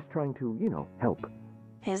 I'm just trying to, help.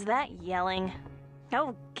 Is that yelling?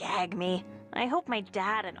 Oh, gag me. I hope my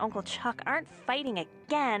dad and Uncle Chuck aren't fighting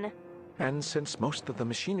again. And since most of the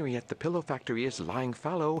machinery at the pillow factory is lying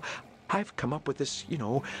fallow, I've come up with this,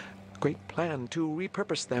 great plan to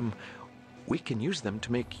repurpose them. we can use them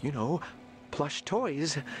to make, you know, plush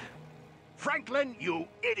toys. Franklin, you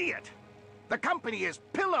idiot! The company is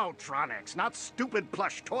Pillowtronics, not stupid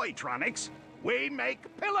plush toytronics. We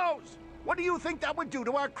make pillows! What do you think that would do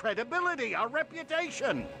to our credibility, our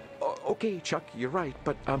reputation? Okay, Chuck, you're right,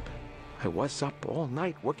 but, I was up all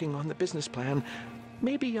night working on the business plan.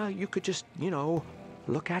 Maybe, you could just, you know,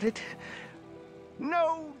 look at it?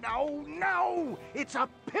 No, no, no! It's a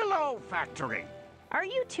pillow factory! Are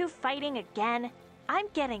you two fighting again? I'm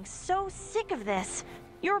getting so sick of this.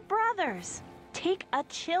 You're brothers. Take a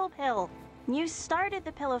chill pill. You started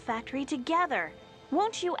the pillow factory together.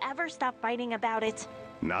 Won't you ever stop fighting about it?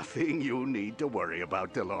 Nothing you need to worry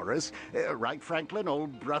about, Dolores. Right, Franklin,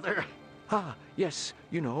 old brother? Ah, yes,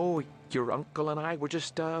 you know, your uncle and I were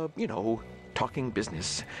just, you know, talking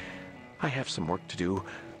business. I have some work to do.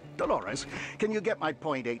 Dolores, can you get my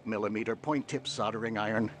 .8mm point-tip soldering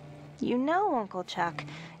iron? You know, Uncle Chuck,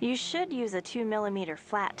 you should use a 2mm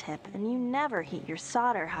flat tip, and you never heat your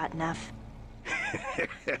solder hot enough.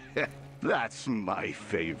 That's my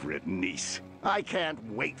favorite niece. I can't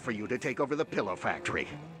wait for you to take over the pillow factory.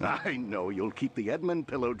 I know you'll keep the Edmund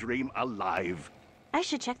pillow dream alive. I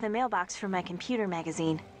should check the mailbox for my computer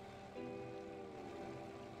magazine.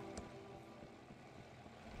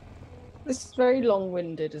 This is very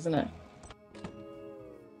long-winded, isn't it?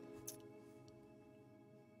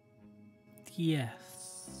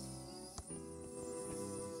 Yes.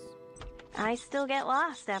 I still get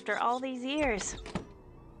lost after all these years.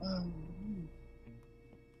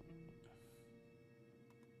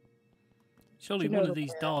 Surely one of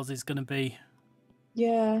these doors is going to be...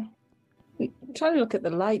 Yeah. I'm trying to look at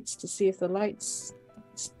the lights to see if the lights,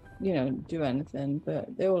 you know, do anything,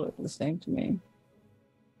 but they all look the same to me.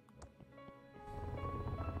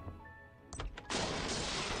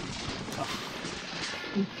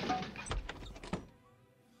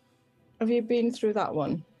 Have you been through that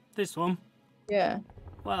one? This one? Yeah.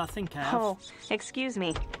 Well, I think I have. Oh, excuse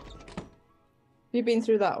me. Have you been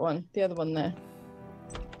through that one? The other one there?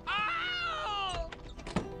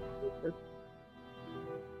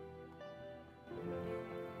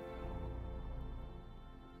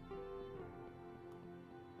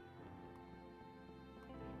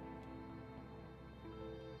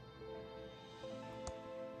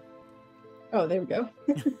 Oh, there we go.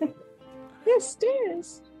 There's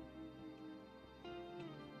stairs.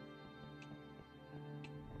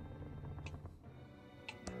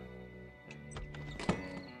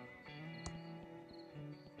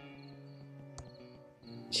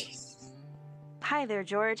 Hi there,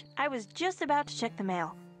 George. I was just about to check the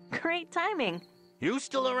mail. Great timing. You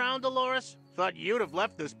still around, Dolores? Thought you'd have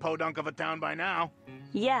left this podunk of a town by now.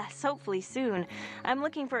 Yes, hopefully soon. I'm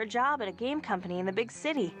looking for a job at a game company in the big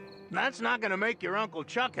city. That's not gonna make your Uncle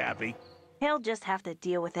Chuck happy. He'll just have to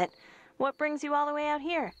deal with it. What brings you all the way out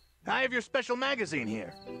here? I have your special magazine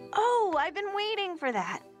here. Oh, I've been waiting for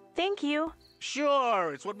that. Thank you.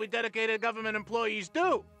 Sure, it's what we dedicated government employees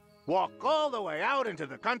do. Walk all the way out into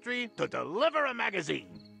the country to deliver a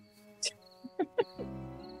magazine.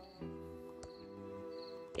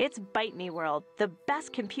 It's Bite Me World, the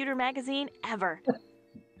best computer magazine ever.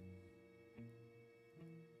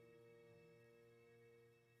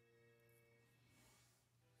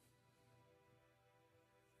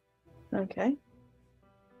 Okay.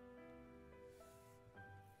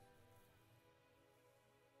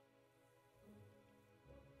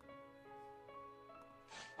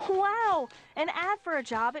 Wow! An ad for a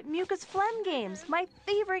job at Mucus Phlegm Games, my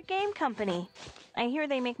favorite game company. I hear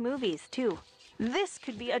they make movies, too. This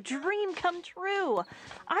could be a dream come true.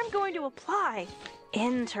 I'm going to apply.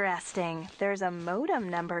 Interesting. There's a modem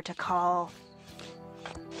number to call.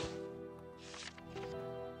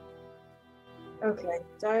 Okay,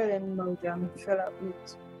 dial in modem, fill out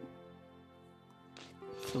route.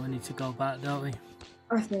 So we need to go back, don't we?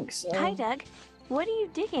 I think so. Hi, Doug. What are you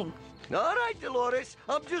digging? All right, Dolores.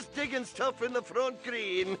 I'm just digging stuff in the front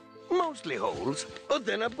green. Mostly holes, but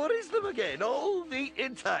then I buries them again, all neat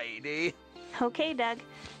and tidy. Okay, Doug.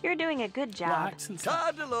 You're doing a good job.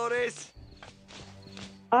 Ta, Dolores.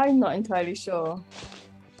 I'm not entirely sure.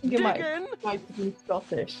 I think it Diggin'. might be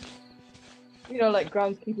Scottish. You know, like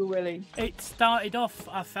groundskeeper Willie. It started off,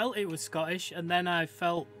 I felt it was Scottish, and then I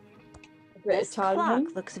felt... This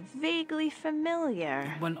clock looks vaguely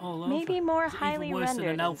familiar. Went all over. Maybe more It's even highly worse than rendered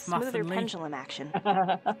an and elf math smoother and Lee. pendulum action.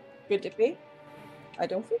 Could it be? I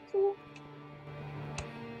don't think so.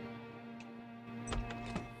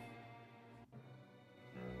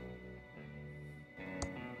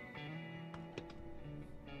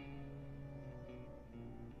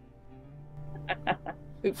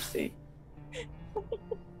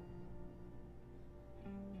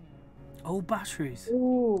 Oh, Old batteries.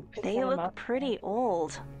 Ooh, They look pretty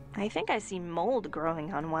old. I think I see mold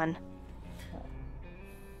growing on one.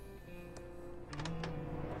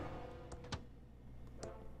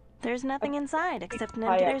 There's nothing inside except an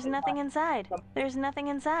empty. There's nothing inside. There's nothing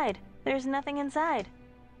inside. There's nothing inside.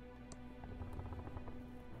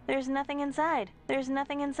 There's nothing inside. There's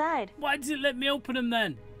nothing inside. Why did it let me open them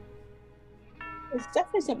then? There's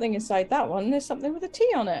definitely something inside that one. There's something with a T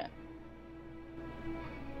on it.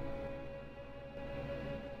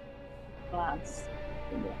 Glass.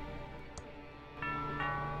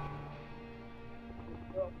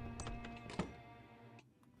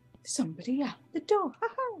 Somebody at the door.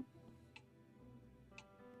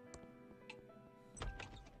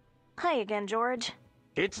 Hi again, George.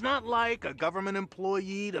 It's not like a government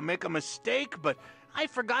employee to make a mistake, but I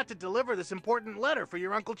forgot to deliver this important letter for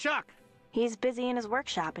your Uncle Chuck. He's busy in his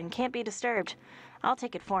workshop and can't be disturbed. I'll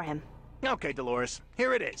take it for him. Okay, Dolores,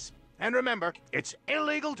 here it is. And remember, it's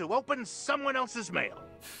illegal to open someone else's mail.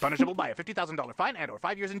 Punishable by a $50,000 fine and/or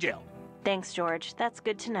 5 years in jail. Thanks, George. That's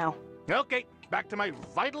good to know. Okay, back to my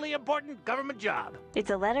vitally important government job. It's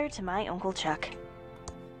a letter to my Uncle Chuck.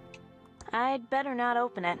 I'd better not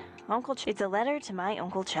open it. It's a letter to my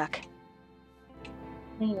Uncle Chuck.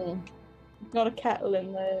 Not a kettle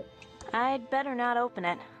in there. I'd better not open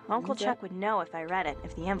it. Uncle Chuck would know if I read it,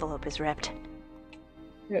 if the envelope is ripped.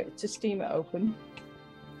 Yeah, to steam it open.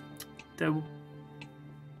 Do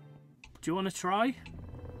you want to try?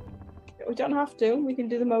 We don't have to. We can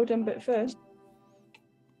do the modem bit first.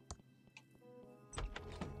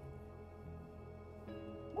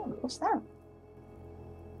 Oh, what's that?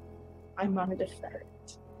 I managed a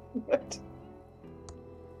ferret. What?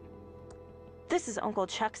 This is Uncle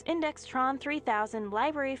Chuck's Indextron 3000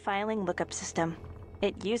 library filing lookup system.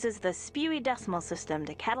 It uses the spewy decimal system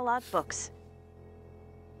to catalog books.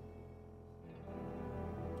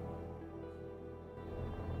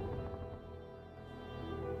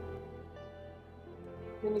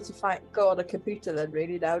 We need to go on a computer then,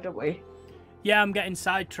 really, now, don't we? Yeah, I'm getting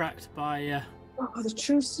sidetracked by... Oh, the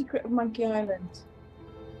true secret of Monkey Island.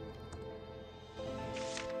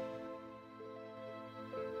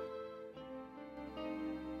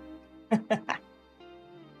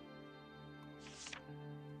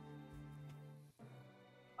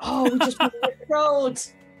 Oh, we just went the road.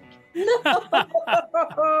 No!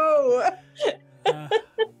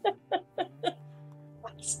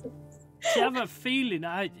 Do you have a feeling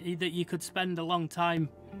that you could spend a long time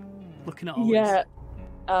looking at all this? Yeah,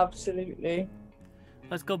 absolutely.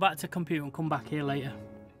 Let's go back to computer and come back here later.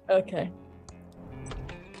 Okay.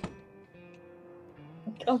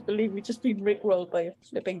 I can't believe we've just been rickrolled by a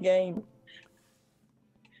flipping game.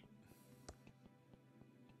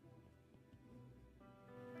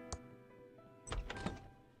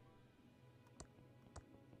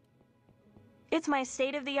 It's my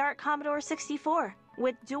state-of-the-art Commodore 64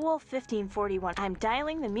 with dual 1541. I'm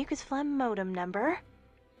dialing the mucus phlegm modem number.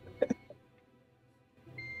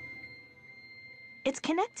 It's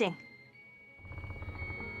connecting.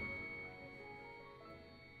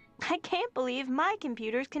 I can't believe my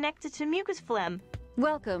computer's connected to mucus phlegm.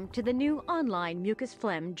 Welcome to the new online mucus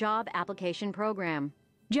phlegm job application program.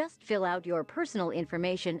 Just fill out your personal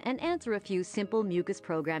information and answer a few simple mucus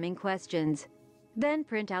programming questions. Then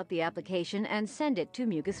print out the application and send it to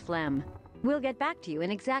mucus phlegm. We'll get back to you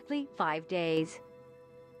in exactly 5 days.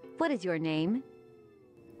 What is your name?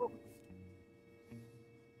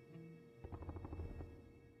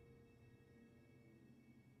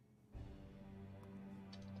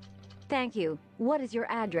 Thank you. What is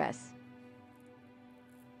your address?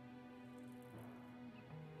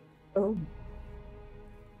 Oh.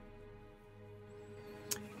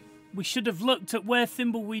 We should have looked at where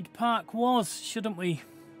Thimbleweed Park was, shouldn't we?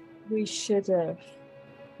 We should have.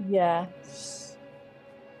 Yes.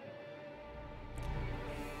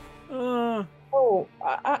 Oh,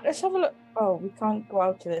 let's have a look. Oh, we can't go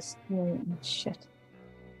out to this. Shit.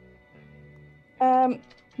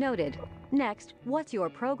 Noted. Next, what's your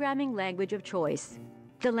programming language of choice?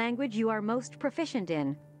 The language you are most proficient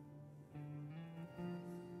in.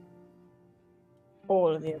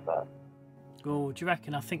 All of the above. Oh, do you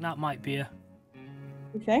reckon? I think that might be a...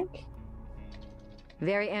 You think?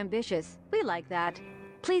 Very ambitious. We like that.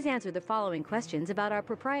 Please answer the following questions about our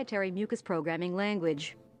proprietary mucus programming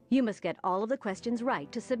language. You must get all of the questions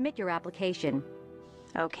right to submit your application.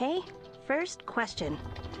 Okay, first question.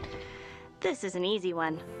 This is an easy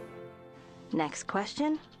one. Next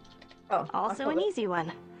question. Oh, also an easy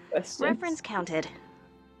one. Questions. Reference counted.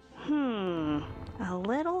 A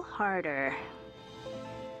little harder.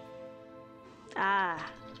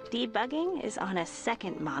 Debugging is on a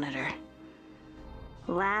second monitor.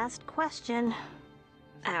 Last question.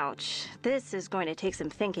 Ouch, this is going to take some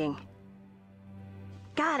thinking.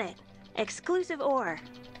 Got it. Exclusive ore.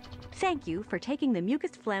 Thank you for taking the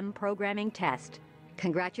mucus phlegm programming test.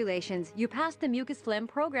 Congratulations, you passed the mucus phlegm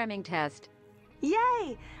programming test.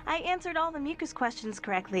 Yay! I answered all the mucus questions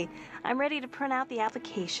correctly. I'm ready to print out the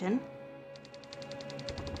application.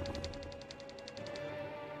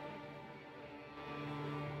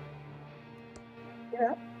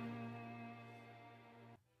 Yeah.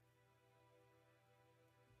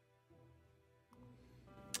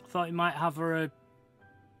 Thought you might have her,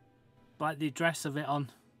 like the address of it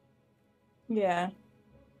on. Yeah.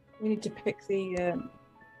 We need to pick the.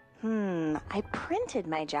 I printed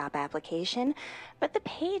my job application, but the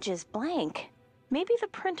page is blank. Maybe the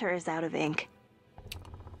printer is out of ink.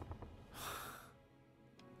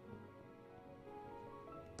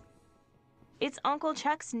 It's Uncle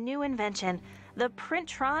Chuck's new invention, the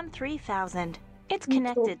Printron 3000. It's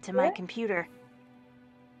connected to my computer.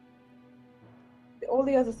 All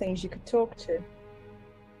the other things you could talk to.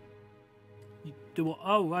 You do what?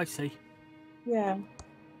 Oh, I see. Yeah.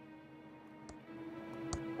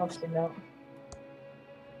 Obviously not.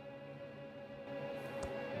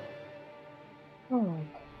 Oh.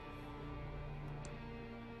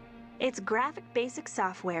 It's graphic basic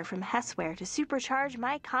software from Hessware to supercharge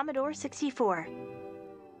my Commodore 64.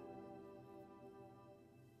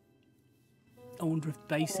 I wonder if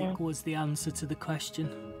basic was the answer to the question.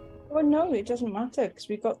 Well, no, it doesn't matter because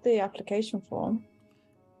we got the application form.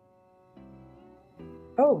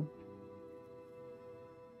 Oh.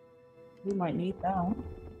 We might need that.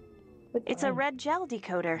 It's a red gel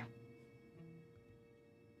decoder.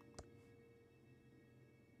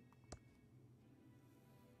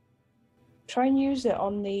 Try and use it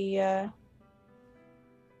on the.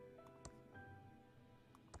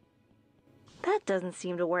 That doesn't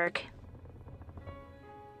seem to work.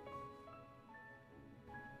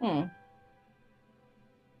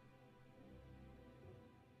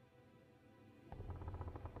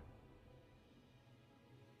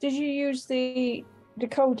 Did you use the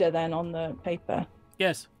decoder then on the paper?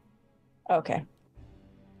 Yes. Okay.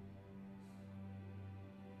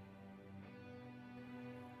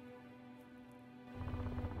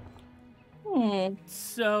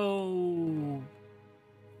 So,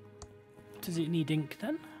 does it need ink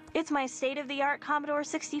then? It's my state-of-the-art Commodore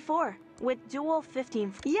 64 with dual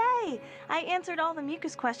 15. Yay! I answered all the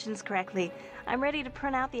mucus questions correctly. I'm ready to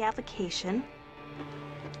print out the application.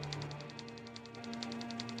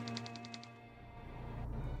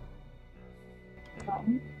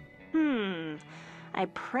 I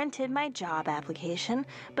printed my job application,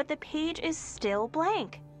 but the page is still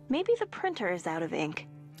blank. Maybe the printer is out of ink.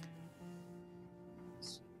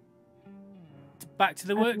 Back to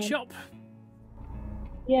the workshop.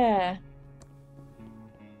 Yeah.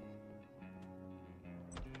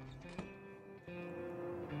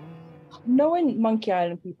 Knowing Monkey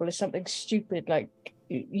Island people is something stupid, like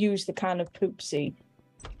use the can of poopsie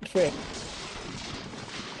for it.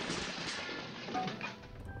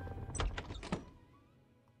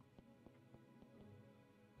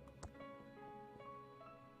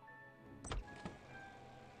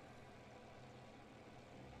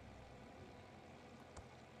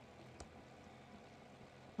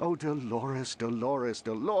 Oh, Dolores, Dolores,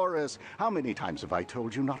 Dolores. How many times have I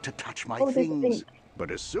told you not to touch my there's things? ink But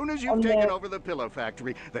as soon as you've on taken the- over the pillow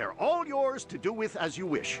factory, they're all yours to do with as you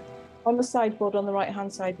wish. On the sideboard on the right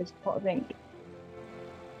hand side, there's a pot of ink.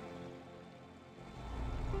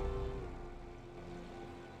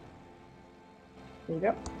 There you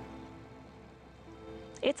go.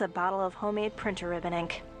 It's a bottle of homemade printer ribbon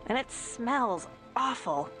ink, and it smells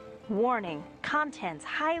awful. Warning, contents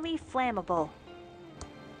highly flammable.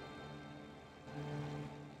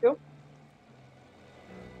 Go.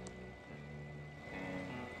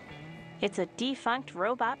 It's a defunct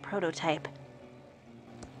robot prototype.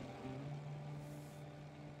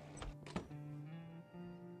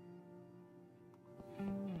 Do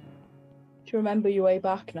you remember your way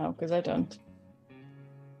back now? Because I don't.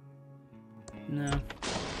 No.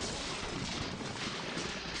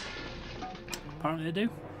 Apparently I do.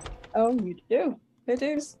 Oh, you do. It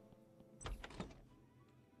is.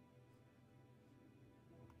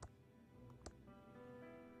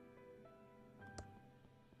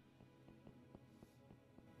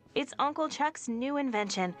 It's Uncle Chuck's new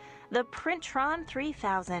invention, the Printron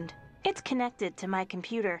 3000. It's connected to my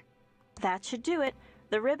computer. That should do it.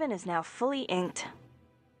 The ribbon is now fully inked.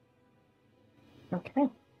 Okay.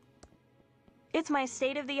 It's my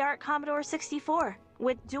state-of-the-art Commodore 64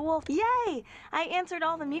 with dual... Yay! I answered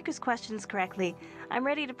all the mucus questions correctly. I'm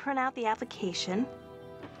ready to print out the application.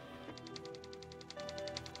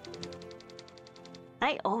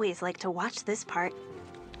 I always like to watch this part.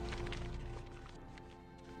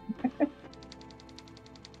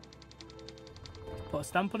 Put a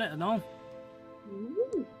stamp on it or no?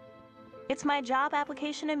 Ooh. It's my job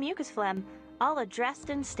application in mucus phlegm, all addressed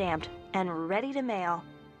and stamped, and ready to mail.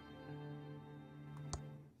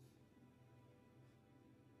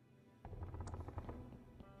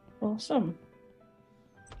 Awesome.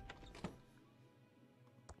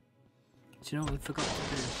 Do you know what we forgot to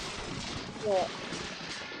do? What?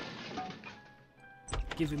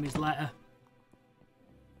 Give him his letter.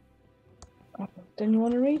 Oh, don't you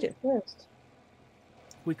want to read it first?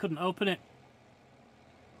 We couldn't open it.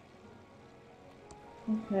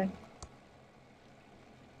 Okay.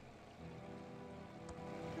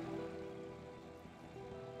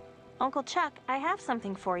 Uncle Chuck, I have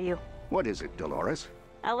something for you. What is it, Dolores?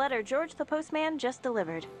 A letter George the postman just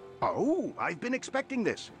delivered. Oh, I've been expecting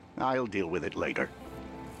this. I'll deal with it later.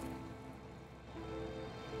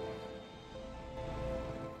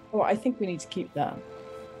 Oh, I think we need to keep that.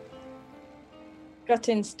 Gut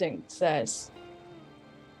instinct says.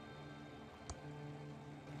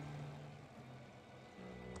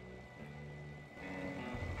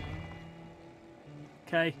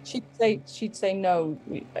 Okay. She'd say no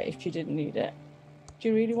if you didn't need it. Do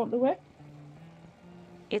you really want the whip?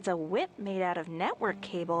 It's a whip made out of network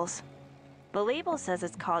cables. The label says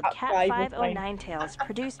it's called Cat right, 509 Tails,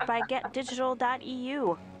 produced by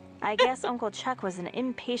GetDigital.eu. I guess Uncle Chuck was an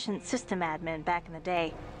impatient system admin back in the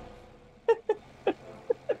day.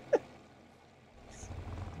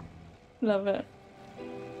 Love it.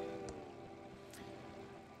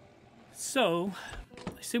 So,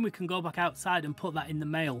 I assume we can go back outside and put that in the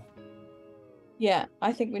mail. Yeah,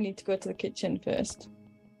 I think we need to go to the kitchen first.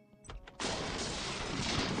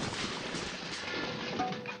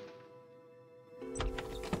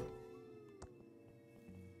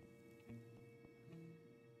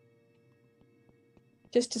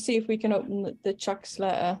 Just to see if we can open the Chuck's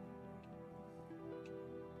letter.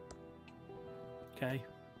 Okay.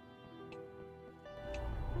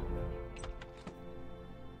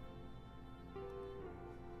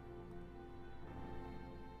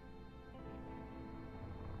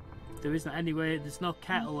 There isn't any way, there's no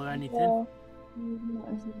kettle or anything.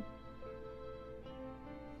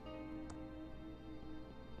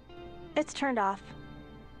 It's turned off.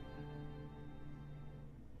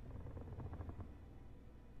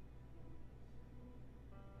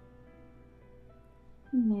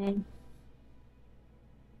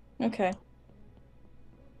 Okay.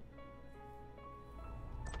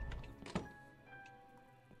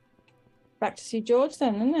 Back to see George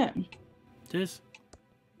then, isn't it? It is.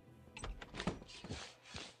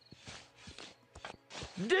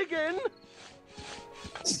 Digging!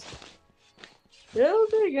 Still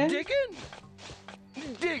digging. Digging!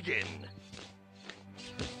 Digging!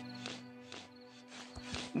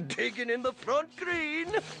 Digging in the front green!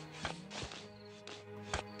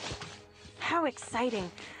 How exciting.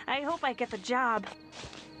 I hope I get the job.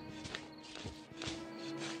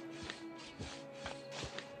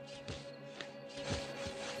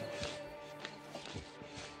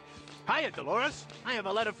 Hiya, Dolores. I have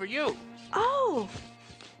a letter for you. Oh!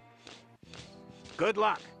 Good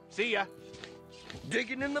luck. See ya.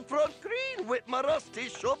 Digging in the front green with my rusty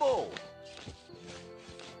shovel.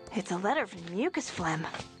 It's a letter from mucus phlegm.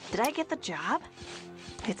 Did I get the job?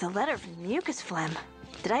 It's a letter from mucus phlegm.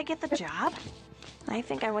 Did I get the job? I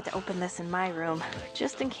think I want to open this in my room,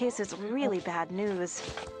 just in case it's really bad news.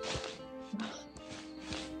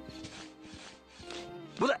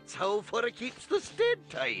 Well, that's how far it keeps the stead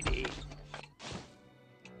tidy.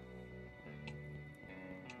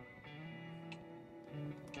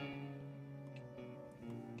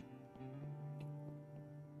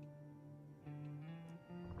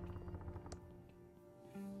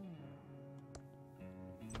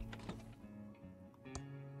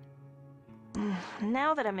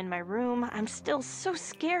 Now that I'm in my room, I'm still so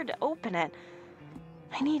scared to open it.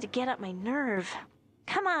 I need to get up my nerve.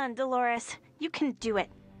 Come on, Dolores. You can do it.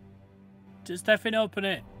 Just effing open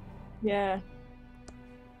it. Yeah.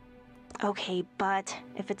 Okay, but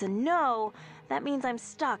if it's a no, that means I'm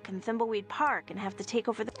stuck in Thimbleweed Park and have to take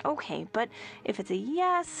over the... Okay, but if it's a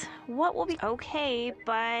yes, what will be... Okay,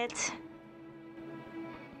 but...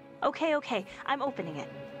 Okay, I'm opening it.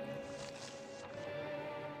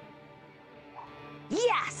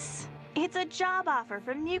 Yes! It's a job offer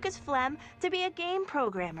from Mucus Phlegm to be a game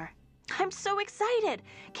programmer. I'm so excited!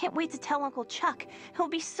 Can't wait to tell Uncle Chuck. He'll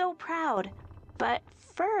be so proud. But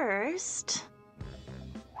first...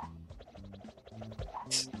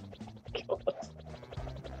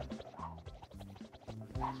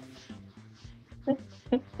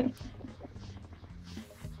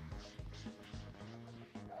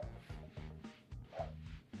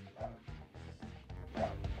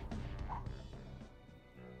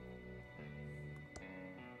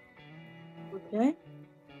 Okay.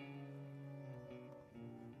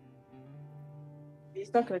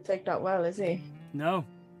 He's not going to take that well, is he? No.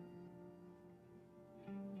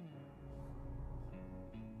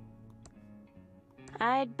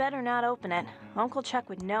 I'd better not open it. Uncle Chuck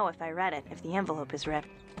would know if I read it, if the envelope is ripped.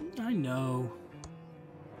 I know.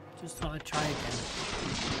 Just thought I'd try again.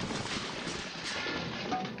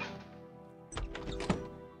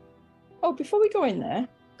 Oh, before we go in there,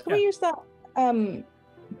 can we use that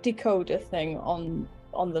decoder thing on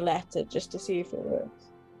the letter just to see if it works?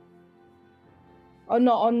 Oh,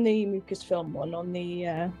 not on the mucus film one, on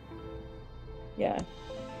the yeah.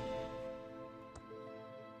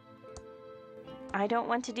 I don't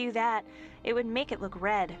want to do that. It would make it look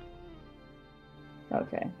red.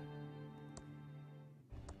 Okay.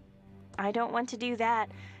 I don't want to do that.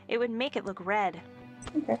 It would make it look red.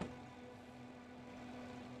 Okay.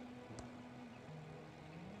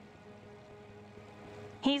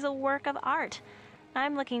 He's a work of art.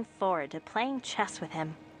 I'm looking forward to playing chess with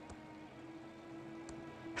him.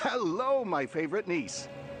 Hello, my favorite niece.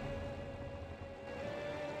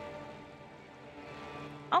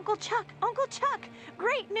 Uncle Chuck! Uncle Chuck!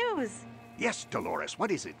 Great news! Yes, Dolores,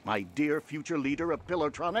 what is it, my dear future leader of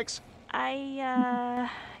Pillowtronics?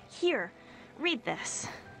 Here, read this.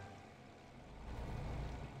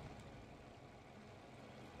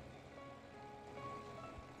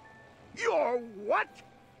 You're what?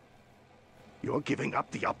 You're giving up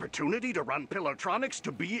the opportunity to run Pillowtronics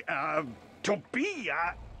to be a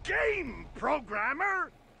game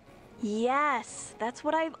programmer? Yes, that's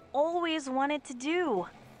what I've always wanted to do.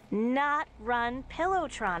 Not run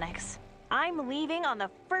Pillowtronics. I'm leaving on the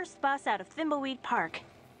first bus out of Thimbleweed Park.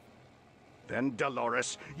 Then,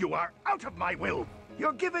 Dolores, you are out of my will.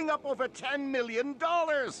 You're giving up over $10 million.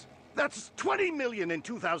 That's $20 million in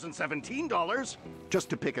 2017 dollars. Just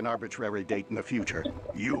to pick an arbitrary date in the future.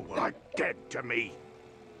 You are dead to me.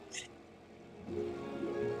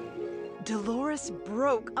 Dolores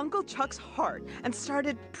broke Uncle Chuck's heart and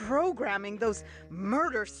started programming those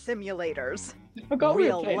murder simulators.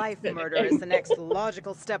 Real-life murder is the next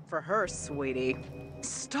logical step for her, sweetie.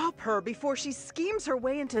 Stop her before she schemes her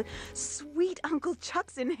way into sweet Uncle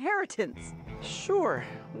Chuck's inheritance. Sure,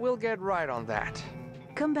 we'll get right on that.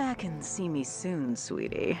 Come back and see me soon,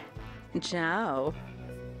 sweetie. Ciao.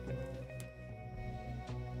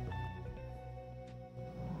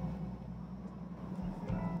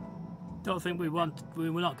 Don't think we're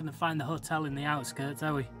not going to find the hotel in the outskirts,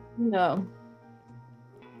 are we? No.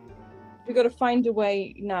 We've got to find a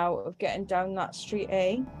way now of getting down that street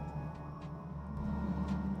A.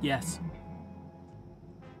 Yes.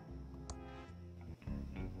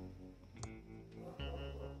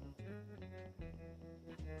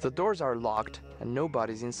 The doors are locked and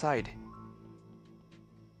nobody's inside.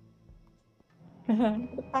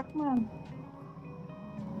 The Pac-Man.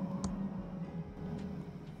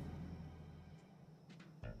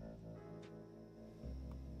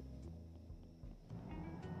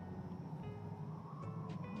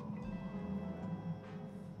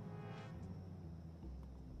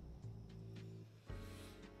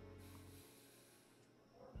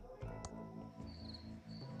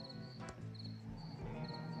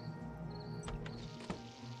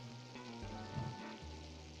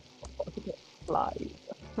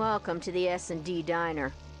 Welcome to the S&D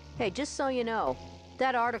Diner. Hey, just so you know,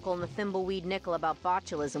 that article in the Thimbleweed Nickel about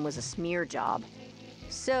botulism was a smear job.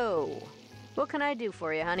 So, what can I do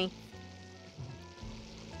for you, honey?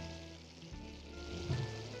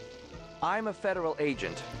 I'm a federal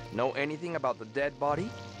agent. Know anything about the dead body?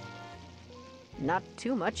 Not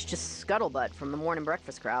too much, just scuttlebutt from the morning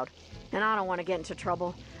breakfast crowd. And I don't want to get into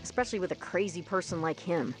trouble, especially with a crazy person like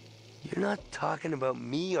him. You're not talking about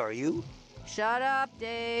me, are you? Shut up,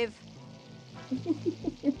 Dave.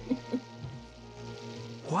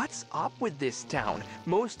 What's up with this town?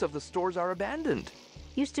 Most of the stores are abandoned.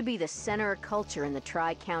 Used to be the center of culture in the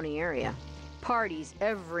Tri-County area. Parties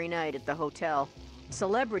every night at the hotel.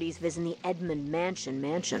 Celebrities visiting the Edmund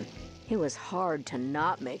mansion. It was hard to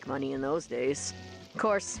not make money in those days. Of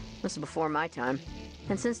course, this was before my time.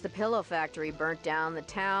 And since the pillow factory burnt down, the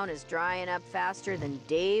town is drying up faster than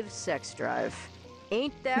Dave's sex drive.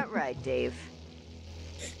 Ain't that right, Dave?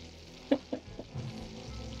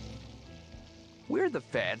 We're the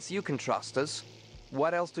feds. You can trust us.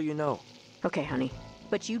 What else do you know? Okay, honey.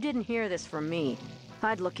 But you didn't hear this from me.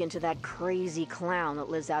 I'd look into that crazy clown that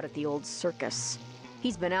lives out at the old circus.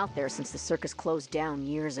 He's been out there since the circus closed down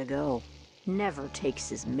years ago. Never takes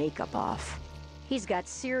his makeup off. He's got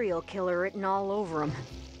serial killer written all over him.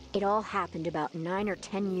 It all happened about 9 or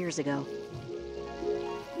 10 years ago.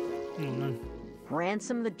 Oh, no.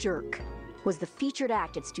 Ransom the Jerk. was the featured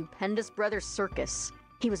act at Stupendous Brothers Circus.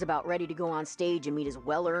 He was about ready to go on stage and meet his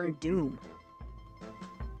well-earned doom.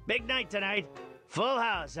 Big night tonight. Full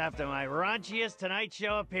house after my raunchiest Tonight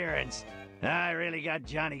Show appearance. I really got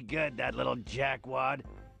Johnny good, that little jackwad.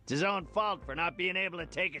 It's his own fault for not being able to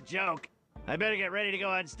take a joke. I better get ready to go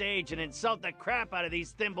on stage and insult the crap out of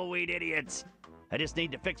these Thimbleweed idiots. I just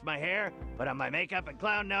need to fix my hair, put on my makeup and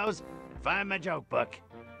clown nose, and find my joke book.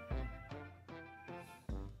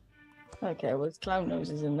 Okay, well, his clown nose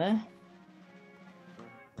is in there.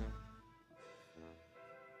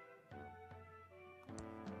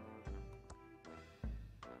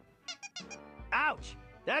 Ouch!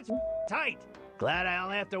 That's tight. Glad I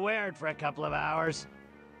only have to wear it for a couple of hours.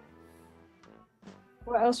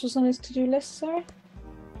 What else was on his to-do list, sorry?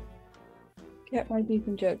 Get my beep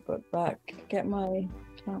and joke book back. Get my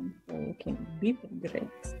clown looking beep and great.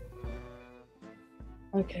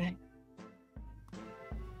 Okay.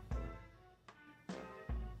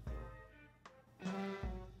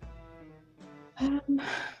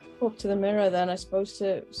 Up to the mirror then, I suppose,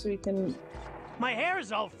 so you can... My hair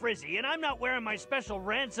is all frizzy, and I'm not wearing my special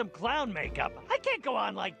ransom clown makeup. I can't go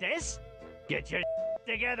on like this. Get your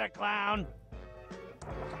together, clown.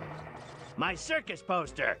 My circus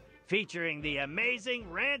poster, featuring the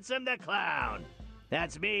amazing Ransom the Clown.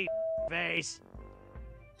 That's me, face.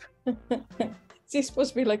 Is he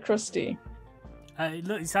supposed to be like Krusty?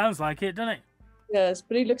 Look, it sounds like it, doesn't it? Yes,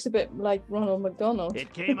 but he looks a bit like Ronald McDonald.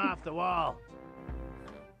 It came off the wall.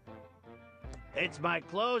 It's my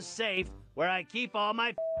closed safe where I keep all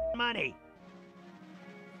my money.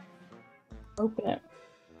 Open it.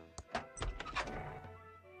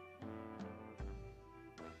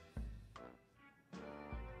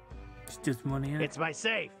 It's just money, isn't it? It's my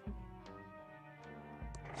safe.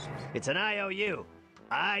 It's an IOU.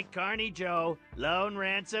 I, Carney Joe, loan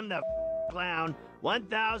Ransom the Clown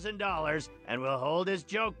 $1,000 and will hold his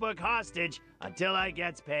joke book hostage until I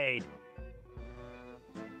gets paid.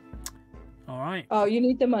 All right. Oh, you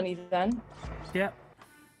need the money then? Yep.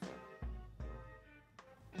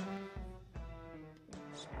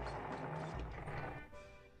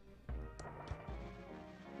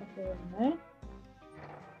 Okay.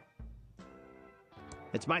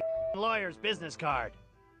 It's my lawyer's business card.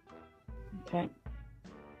 Okay.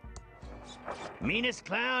 Meanest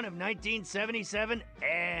clown of 1977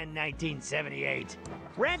 and 1978.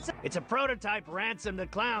 Ransom. It's a prototype Ransom the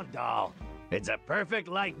Clown doll. It's a perfect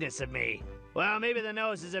likeness of me. Well, maybe the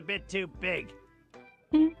nose is a bit too big.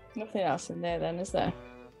 Nothing else in there then, is there?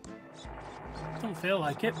 Don't feel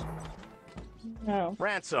like it. No.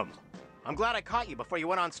 Ransom, I'm glad I caught you before you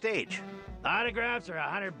went on stage. Autographs are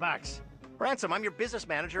 $100. Ransom, I'm your business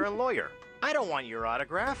manager and lawyer. I don't want your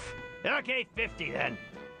autograph. Okay, 50 then.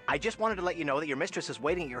 I just wanted to let you know that your mistress is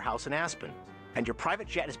waiting at your house in Aspen, and your private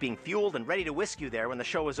jet is being fueled and ready to whisk you there when the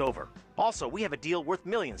show is over. Also, we have a deal worth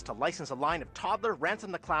millions to license a line of toddler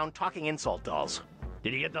Ransom the Clown talking insult dolls.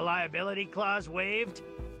 Did you get the liability clause waived?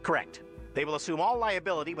 Correct. They will assume all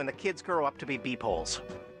liability when the kids grow up to be beepholes.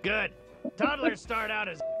 Good. Toddlers start out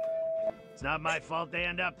as... It's not my fault they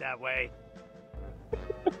end up that way.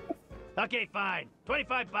 Okay, fine.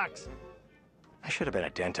 $25. I should have been a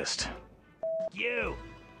dentist. You.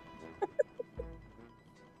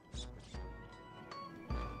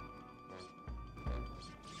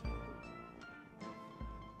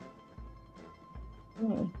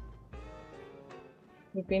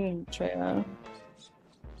 We've been in the trailer.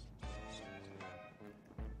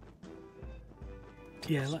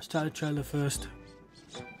 Yeah, let's try the trailer first.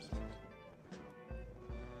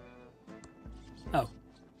 Oh.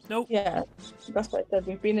 Nope. Yeah, that's what I said.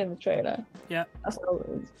 We've been in the trailer. Yeah. That's all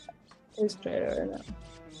it is. It's trailer, isn't it?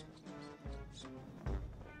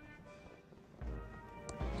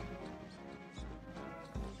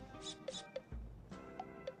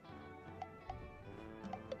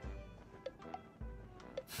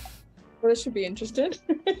 Well, this should be interesting.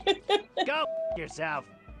 Go yourself.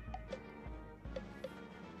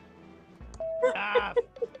 Ah,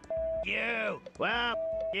 you. Well,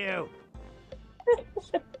 you.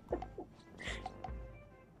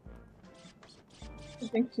 I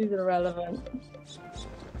think she's irrelevant.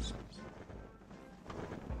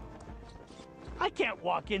 I can't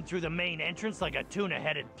walk in through the main entrance like a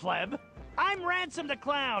tuna-headed pleb. I'm Ransom the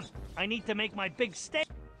Clown. I need to make my big stake.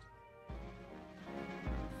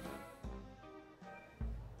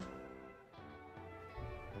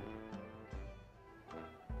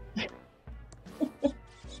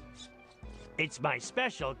 It's my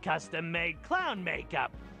special custom-made clown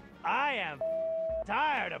makeup. I am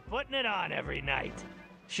tired of putting it on every night.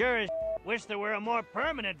 Sure as wish there were a more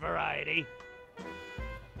permanent variety.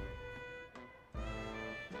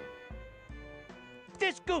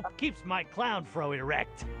 This goop keeps my clown fro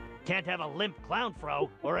erect. Can't have a limp clown fro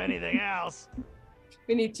or anything else.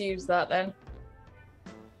 We need to use that then.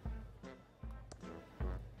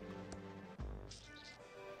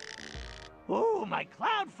 Ooh, my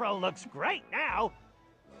clown fro looks great now.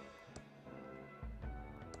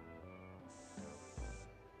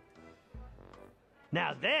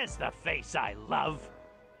 Now there's the face I love.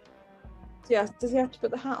 Yeah, does he have to put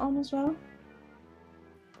the hat on as well?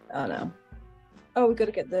 Oh no. Oh, we got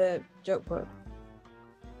to get the joke book.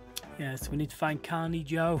 Yes, we need to find Carney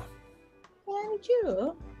Joe. Carney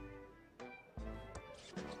Joe?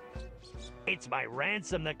 It's my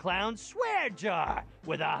Ransom the Clown swear jar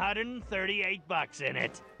with $138 in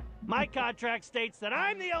it. My contract states that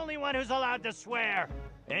I'm the only one who's allowed to swear.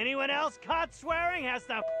 Anyone else caught swearing has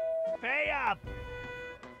to pay up.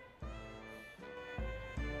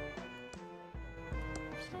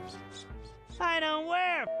 I don't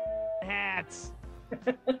wear hats.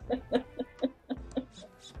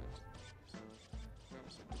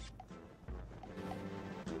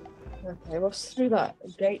 Okay, what's through that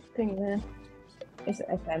gate thing there? Is it,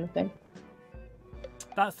 if anything?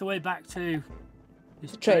 That's the way back to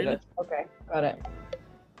this The trailer. trailer. Okay, got it.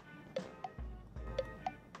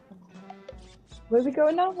 Where are we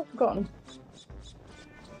going now? I've forgotten.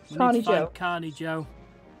 We Carney need to find Joe. Carney Joe.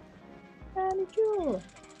 Carney Joe.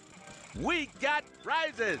 We got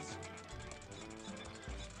prizes!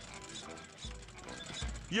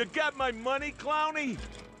 You got my money, Clowny?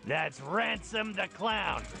 That's Ransom the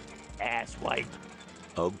Clown, asswipe.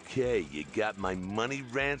 Okay, you got my money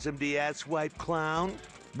ransomed, the asswipe clown?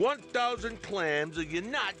 1,000 clams or you're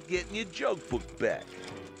not getting your joke book back.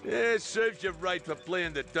 It serves you right for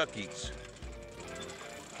playing the duckies.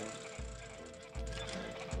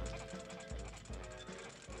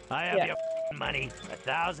 I have your money,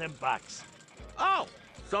 $1,000. Oh,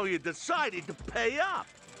 so you decided to pay up?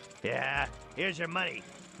 Yeah, here's your money.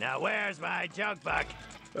 Now where's my joke book?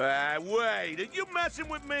 Wait, are you messing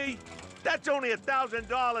with me? That's only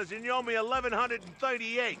 $1,000 and you owe me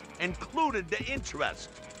 $1,138, included the interest.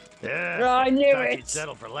 I knew thought it. you'd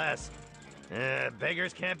settle for less.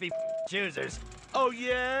 Beggars can't be choosers. Oh,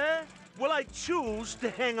 yeah? Well, I choose to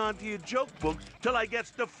hang on to your joke book till I gets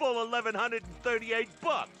the full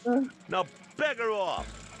 $1,138. Now, beggar off.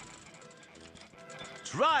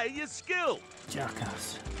 Try your skill.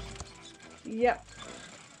 Jackass. Yep.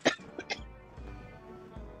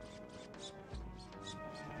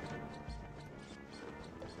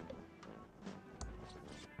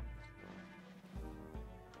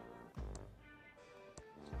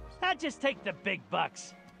 I'd just take the big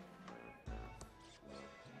bucks.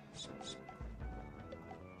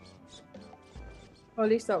 Well, at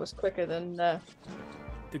least that was quicker than. The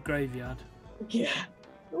graveyard. Yeah.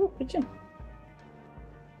 Oh, pigeon.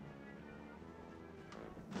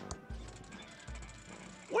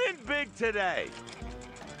 Win big today.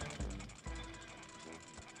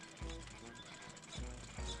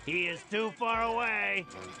 He is too far away.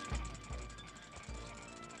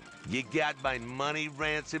 You got my money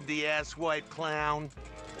ransomed, the asswipe clown?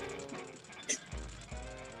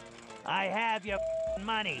 I have your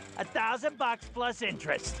money, $1,000 plus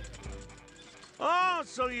interest. Oh,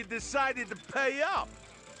 so you decided to pay up?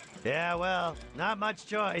 Yeah, well, not much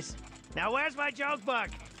choice. Now where's my joke book?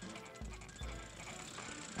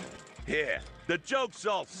 Here, the jokes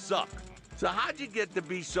all suck. So how'd you get to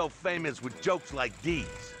be so famous with jokes like these?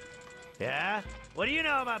 Yeah? What do you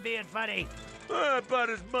know about being funny? About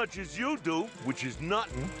as much as you do, which is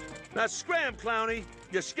nothing. Now scram, Clowny.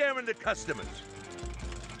 You're scaring the customers.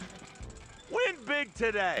 Win big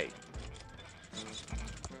today.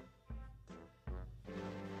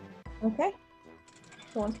 Okay.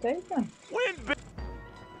 Go on stage then. Win big.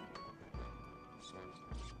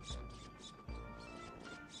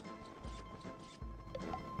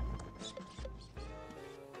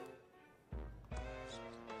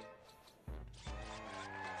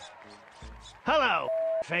 Hello,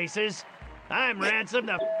 faces. I'm Ransom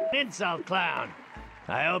the insult clown.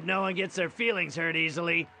 I hope no one gets their feelings hurt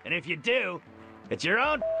easily, and if you do, it's your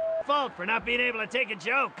own fault for not being able to take a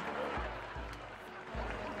joke.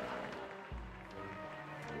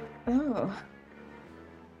 Oh.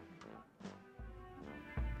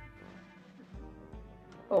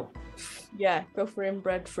 Oh. Yeah, go for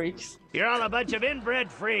inbred freaks. You're all a bunch of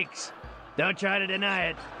inbred freaks. Don't try to deny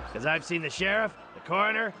it, because I've seen the sheriff, the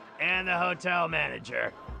coroner, and the hotel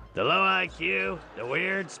manager. The low IQ, the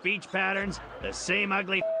weird speech patterns, the same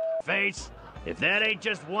ugly face. If that ain't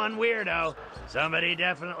just one weirdo, somebody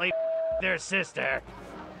definitely their sister.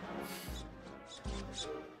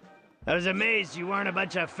 I was amazed you weren't a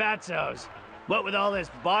bunch of fatzos. What with all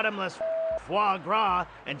this bottomless foie gras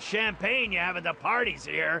and champagne you have at the parties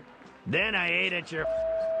here. Then I ate at your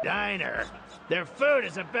diner. Their food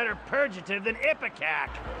is a better purgative than Ipecac.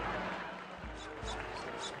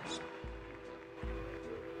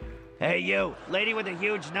 Hey, you, lady with a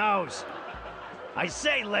huge nose. I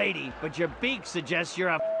say lady, but your beak suggests you're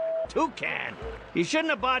a toucan. You shouldn't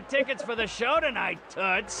have bought tickets for the show tonight,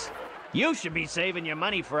 Toots. You should be saving your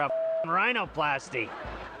money for a rhinoplasty.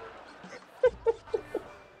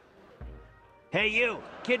 Hey, you,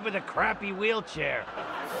 kid with a crappy wheelchair.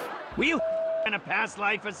 Were you in a past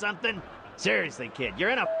life or something? Seriously, kid, you're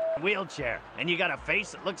in a wheelchair, and you got a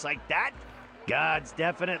face that looks like that? God's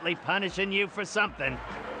definitely punishing you for something.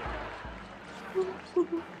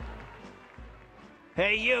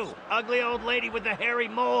 Hey, you, ugly old lady with the hairy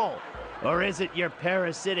mole. Or is it your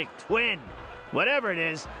parasitic twin? Whatever it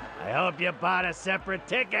is, I hope you bought a separate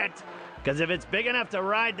ticket. Because if it's big enough to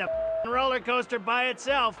ride the roller coaster by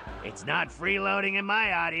itself, it's not freeloading in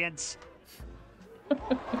my audience.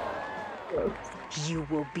 You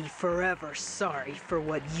will be forever sorry for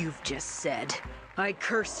what you've just said. I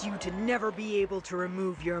curse you to never be able to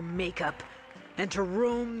remove your makeup and to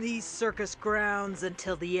roam these circus grounds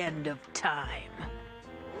until the end of time.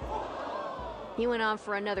 He went on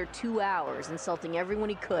for another 2 hours, insulting everyone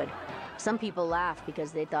he could. Some people laughed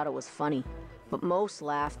because they thought it was funny, but most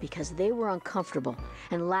laughed because they were uncomfortable,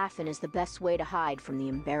 and laughing is the best way to hide from the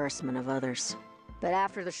embarrassment of others. But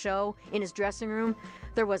after the show, in his dressing room,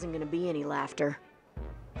 there wasn't going to be any laughter.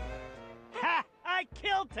 Ha! I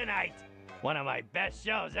killed tonight! One of my best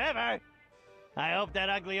shows ever! I hope that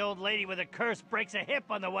ugly old lady with a curse breaks a hip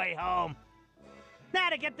on the way home. Now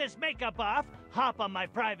to get this makeup off, hop on my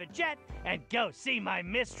private jet, and go see my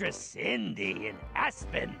mistress Cindy in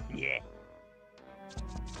Aspen, yeah.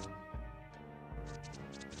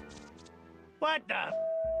 What the?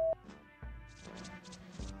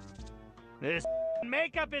 This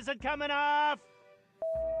makeup isn't coming off!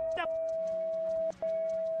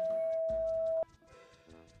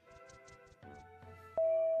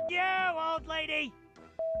 You, old lady!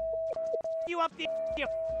 You up the... You...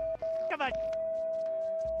 Come on.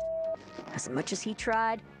 As much as he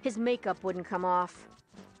tried, his makeup wouldn't come off.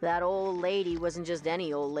 That old lady wasn't just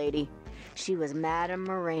any old lady. She was Madame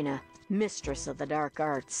Morena, mistress of the dark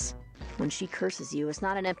arts. When she curses you, it's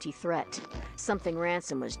not an empty threat. Something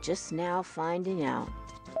Ransom was just now finding out.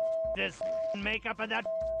 This makeup and that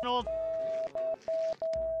old...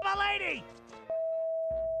 My lady!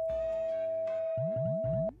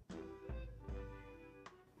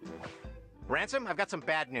 Ransom, I've got some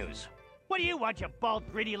bad news. What do you want, you bald,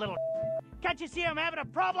 greedy little... Can't you see I'm having a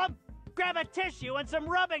problem? Grab a tissue and some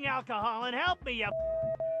rubbing alcohol and help me, you...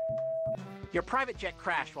 Your private jet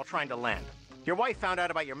crashed while trying to land. Your wife found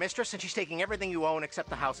out about your mistress and she's taking everything you own except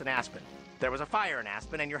the house in Aspen. There was a fire in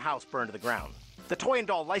Aspen and your house burned to the ground. The toy and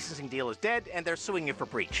doll licensing deal is dead and they're suing you for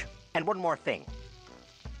breach. And one more thing.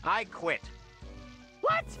 I quit.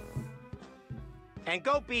 What? And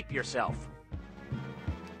go beep yourself.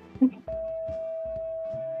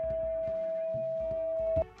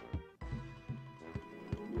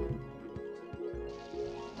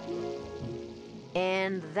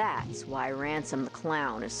 And that's why Ransom the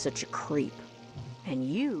Clown is such a creep. And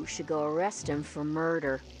you should go arrest him for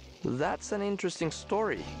murder. That's an interesting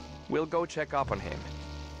story. We'll go check up on him.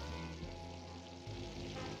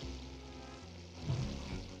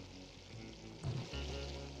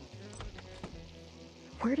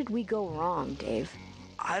 Where did we go wrong, Dave?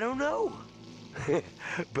 I don't know.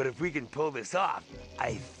 But if we can pull this off,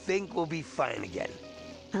 I think we'll be fine again.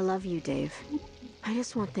 I love you, Dave. I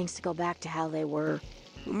just want things to go back to how they were.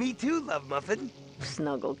 Me too, Love Muffin.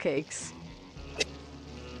 Snuggle cakes.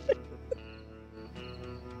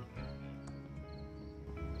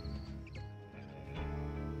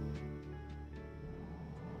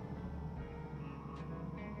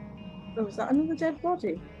 Oh, is that another dead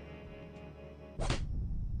body?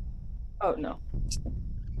 Oh, no.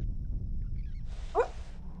 What?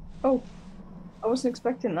 Oh, I wasn't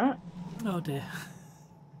expecting that. Oh, dear.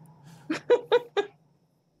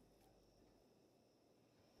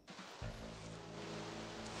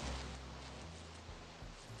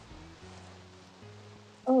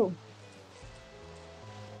 Oh.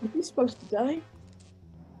 Is he supposed to die?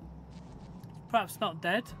 Perhaps not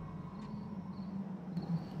dead.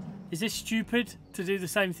 Is this stupid to do the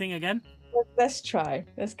same thing again? Let's try.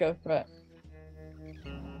 Let's go for it.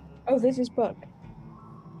 Oh, this is Buck.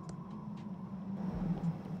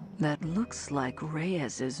 That looks like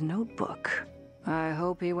Reyes's notebook. I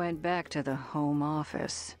hope he went back to the home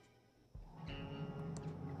office.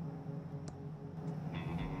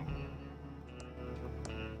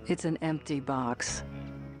 It's an empty box.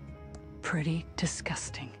 pretty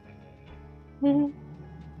disgusting. Mhm.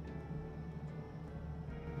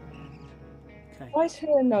 Why is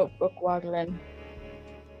her notebook waggling?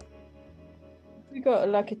 We got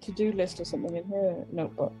like a to-do list or something in her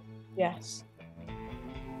notebook. Yes.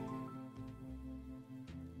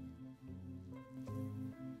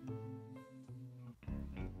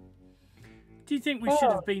 Do you think we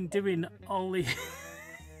should have been doing all the...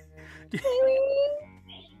 Do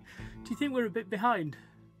you think we're a bit behind?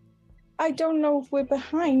 I don't know if we're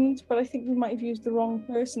behind, but I think we might have used the wrong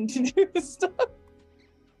person to do the stuff.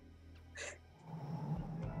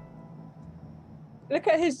 Look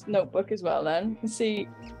at his notebook as well then, and see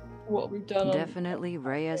what we've done. Definitely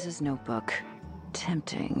Reyes's notebook.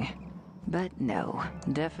 Tempting. But no.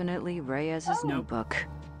 Definitely Reyes's notebook.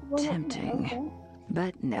 Tempting. Okay.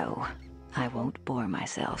 But no. I won't bore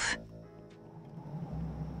myself.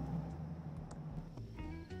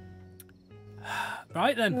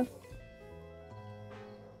 Right then.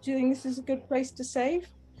 Do you think this is a good place to save?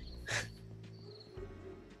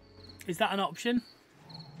 Is that an option?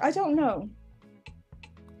 I don't know.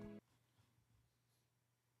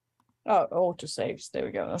 Oh, auto saves. There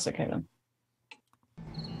we go. That's okay then.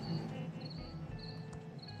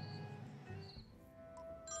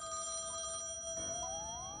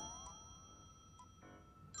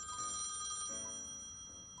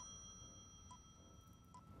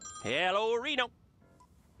 Hello, Reno.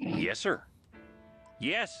 Yes, sir.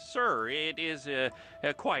 Yes, sir. It is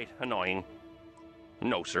quite annoying.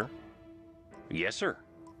 No, sir. Yes, sir.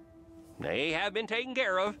 They have been taken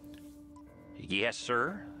care of. Yes,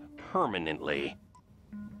 sir. Permanently.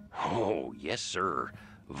 Oh, yes, sir.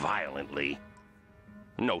 Violently.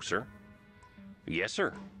 No, sir. Yes,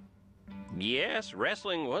 sir. Yes,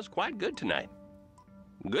 wrestling was quite good tonight.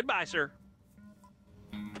 Goodbye, sir.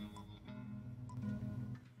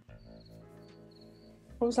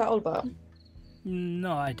 What was that all about?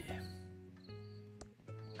 No idea.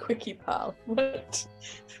 Quickie pal. What?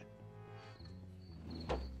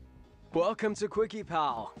 Welcome to Quickie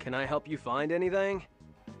Pal. Can I help you find anything?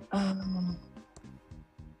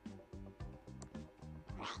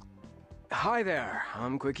 Hi there.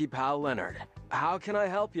 I'm Quickie Pal Leonard. How can I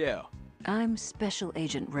help you? I'm Special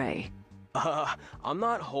Agent Ray. I'm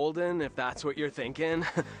not Holden, if that's what you're thinking.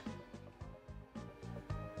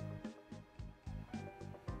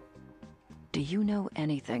 Do you know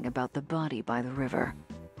anything about the body by the river?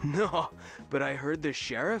 No, but I heard the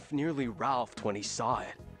sheriff nearly ralphed when he saw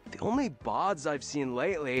it. The only bods I've seen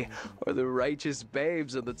lately are the righteous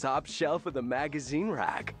babes on the top shelf of the magazine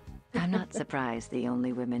rack. I'm not surprised the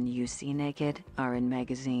only women you see naked are in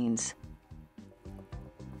magazines.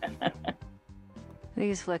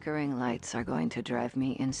 These flickering lights are going to drive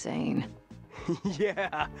me insane.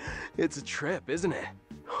 Yeah, it's a trip, isn't it?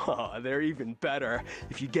 Oh, they're even better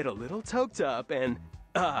if you get a little toked up and,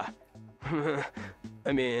 I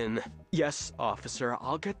mean, yes, officer,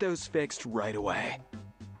 I'll get those fixed right away.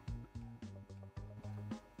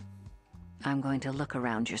 I'm going to look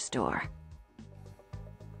around your store.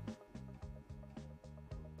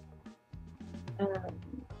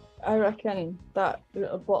 I reckon that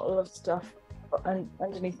little bottle of stuff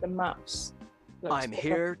underneath the maps. I'm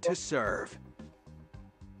here to serve.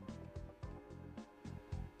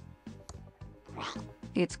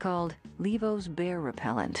 It's called Levo's Bear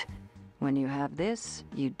Repellent. When you have this,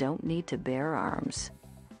 you don't need to bear arms.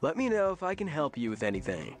 Let me know if I can help you with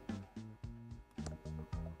anything.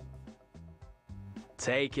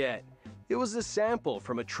 Take it. It was a sample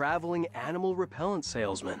from a traveling animal repellent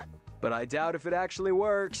salesman, but I doubt if it actually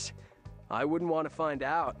works. I wouldn't want to find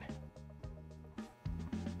out.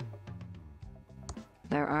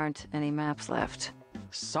 There aren't any maps left.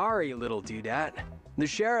 Sorry, little dudette. The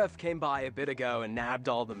sheriff came by a bit ago and nabbed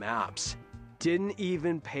all the maps. Didn't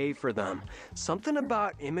even pay for them. Something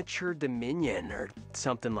about immature dominion or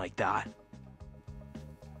something like that.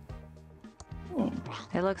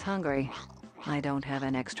 It looks hungry. I don't have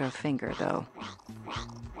an extra finger, though.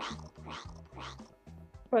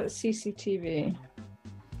 What about CCTV?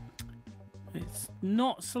 It's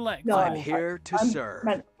not selected. No, I'm here to serve. I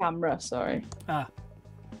meant camera, sorry. Ah.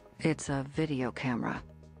 It's a video camera.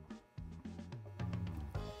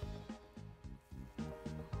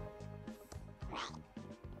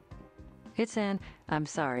 It's an I'm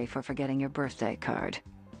sorry for forgetting your birthday card.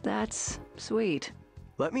 That's sweet.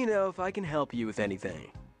 Let me know if I can help you with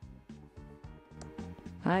anything.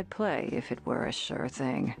 I'd play if it were a sure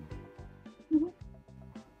thing.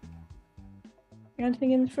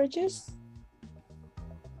 Anything in the fridges?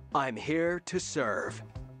 I'm here to serve.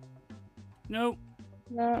 No.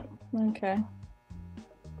 No. Okay.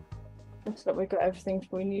 Looks like we got everything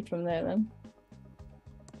we need from there then.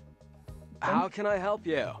 How can I help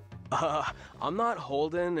you? I'm not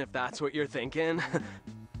Holden, if that's what you're thinking.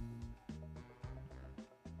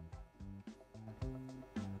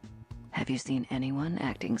 Have you seen anyone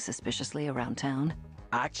acting suspiciously around town?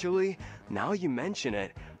 Actually, now you mention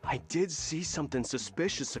it, I did see something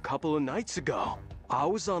suspicious a couple of nights ago. I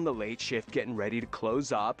was on the late shift getting ready to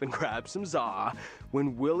close up and grab some za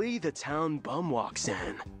when Willie, the town bum, walks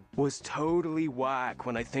in. Was totally whack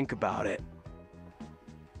when I think about it.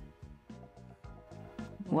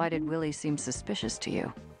 Why did Willie seem suspicious to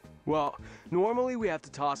you? Well, normally we have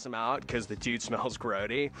to toss him out because the dude smells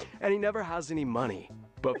grody, and he never has any money.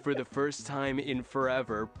 But for the first time in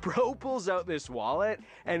forever, Bro pulls out this wallet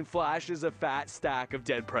and flashes a fat stack of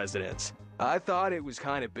dead presidents. I thought it was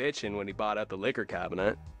kind of bitchin' when he bought out the liquor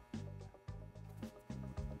cabinet.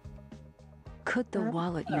 Could the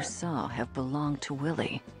wallet you saw have belonged to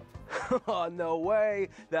Willie? Oh, no way.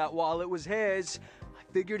 That wallet was his. I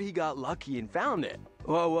figured he got lucky and found it.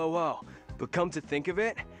 Whoa, whoa, whoa. But come to think of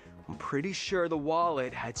it, I'm pretty sure the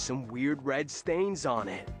wallet had some weird red stains on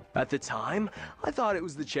it. At the time, I thought it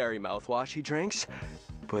was the cherry mouthwash he drinks,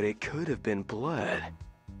 but it could have been blood.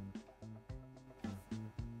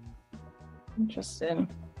 Interesting.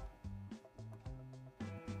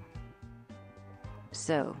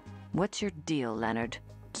 So, what's your deal, Leonard?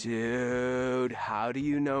 Dude, how do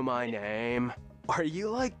you know my name? Are you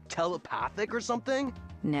like telepathic or something?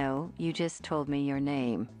 No, you just told me your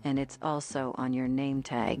name, and it's also on your name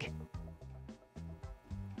tag.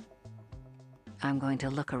 I'm going to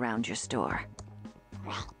look around your store.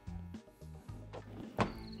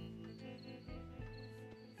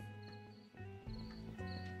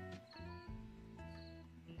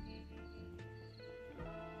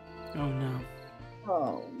 Oh no.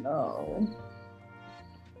 Oh no.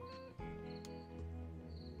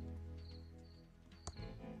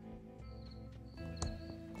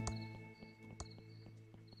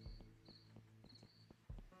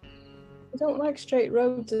 I don't like straight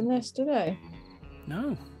roads in this, do they?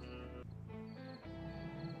 No.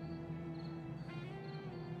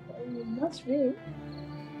 That's rude.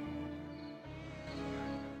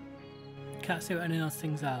 Can't see what any of those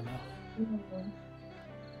things are though.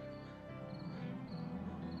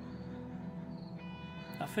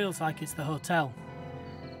 That feels like it's the hotel.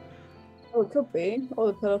 Oh, it could be. Or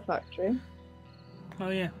the pillow factory. Oh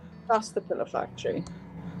yeah. That's the pillow factory.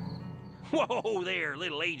 Whoa there,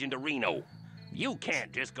 little Agent Reno. You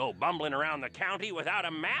can't just go bumbling around the county without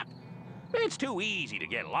a map. It's too easy to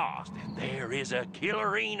get lost. There is a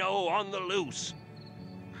killerino on the loose.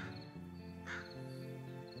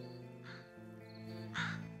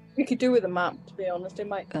 We could do with a map, to be honest. It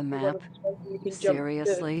might. A map?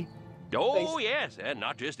 Seriously? Oh yes, and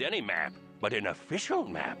not just any map, but an official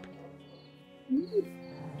map.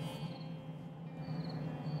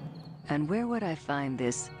 And where would I find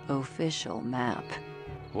this official map?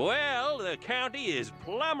 Well, the county is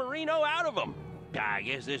plumberino out of them. I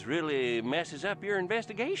guess this really messes up your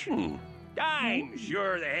investigation. I'm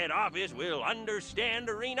sure the head office will understand,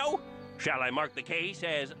 Reno. Shall I mark the case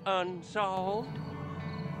as unsolved?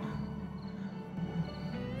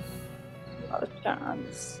 Not a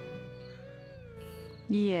chance.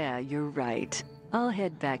 Yeah, you're right. I'll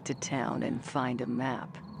head back to town and find a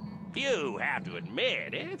map. You have to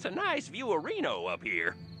admit, it's a nice view of Reno up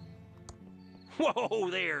here. Whoa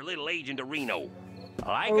there, little Agent Reno.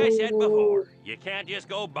 Like I said before, you can't just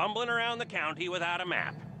go bumbling around the county without a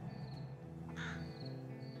map.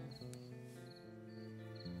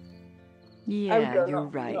 Yeah, you're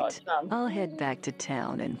right. I'll head back to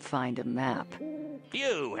town and find a map.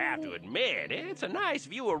 You have to admit, it's a nice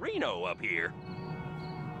view of Reno up here.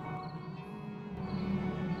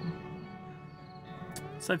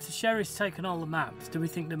 So if the sheriff's taken all the maps, do we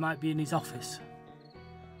think they might be in his office?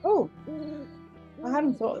 Oh, I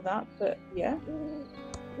hadn't thought of that, but yeah.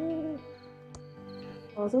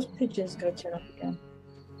 Oh, those pigeons gotta turn up again.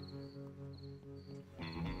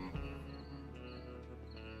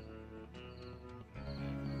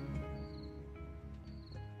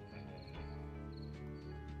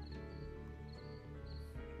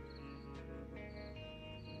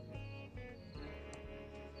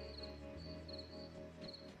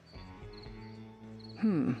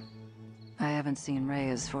 I haven't seen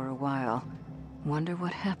Reyes for a while. Wonder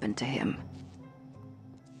what happened to him.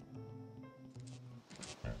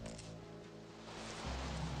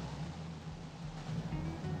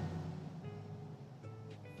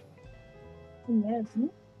 Yeah, isn't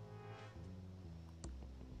it?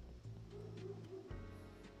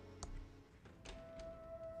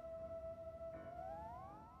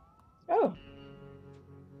 Oh.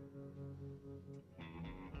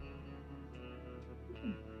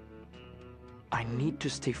 I need to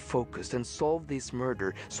stay focused and solve this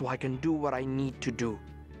murder so I can do what I need to do.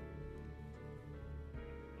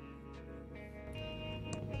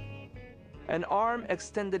 An arm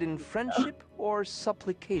extended in friendship or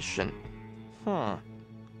supplication?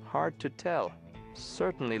 Hard to tell.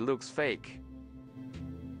 Certainly looks fake.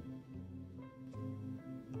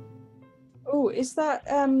 Oh, is that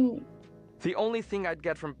The only thing I'd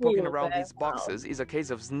get from poking Real around bear these boxes is a case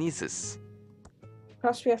of sneezes.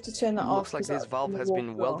 perhaps we have to turn that off? Looks like 'cause this that's valve from the has been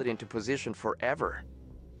wall welded floor. into position forever.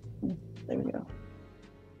 There we go.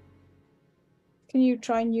 Can you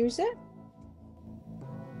try and use it?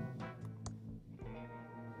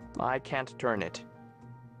 I can't turn it.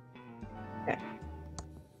 Okay.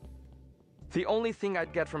 The only thing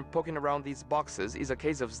I'd get from poking around these boxes is a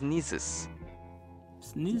case of sneezes.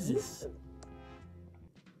 Sneezes?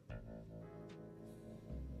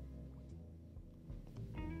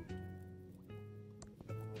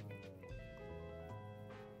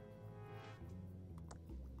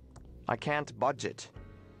 I can't budge it.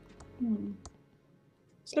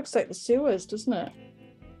 This looks like the sewers, doesn't it?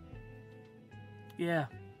 Yeah.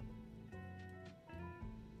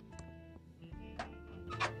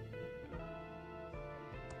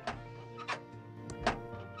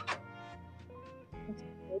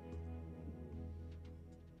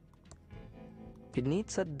 It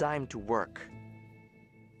needs a dime to work.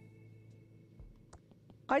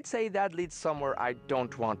 I'd say that leads somewhere I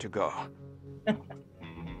don't want to go. Did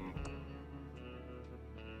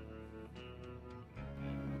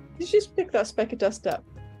you just pick that speck of dust up?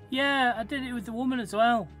 Yeah, I did it with the woman as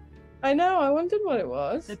well. I know, I wondered what it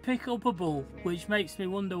was. They pick up a bulb, which makes me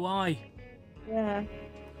wonder why. Yeah.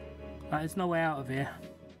 There's no way out of here.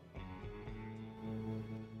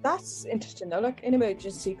 That's interesting though, like an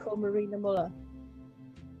emergency, call Marina Muller.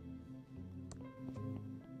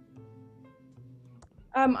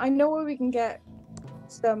 I know where we can get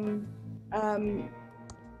some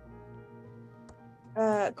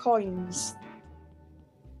coins.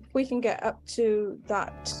 If we can get up to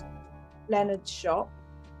that Leonard's shop.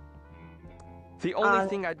 The only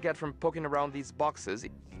thing I'd get from poking around these boxes.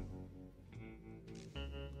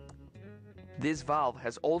 This valve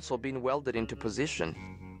has also been welded into position.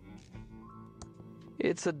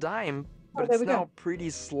 It's a dime, but there it's we go. now pretty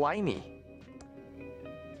slimy.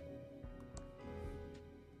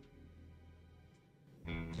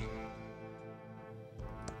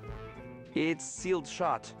 It's sealed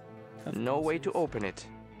shut. No way to open it.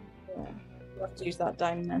 Yeah. We'll have to use that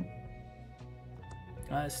dime then.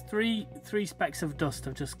 It's three specks of dust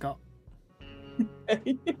I've just got.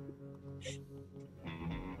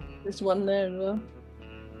 There's one there as well.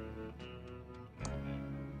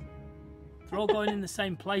 They're all going in the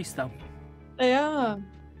same place though. They are.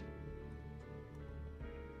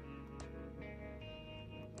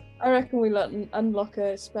 I reckon we'll unlock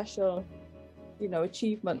a special,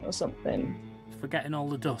 achievement or something. For getting all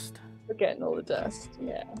the dust. For getting all the dust,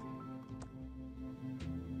 yeah.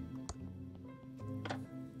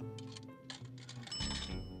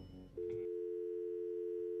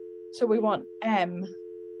 So we want M.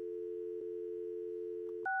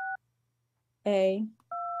 A.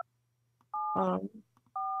 N.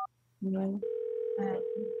 N.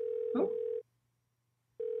 Oh.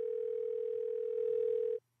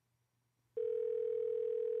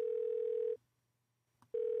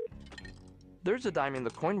 There's a dime in the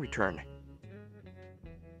coin return.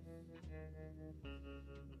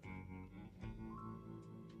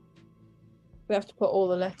 We have to put all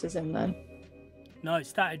the letters in then. No, it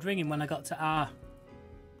started ringing when I got to R.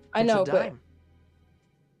 I know, It's a dime.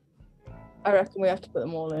 but I reckon we have to put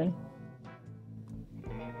them all in.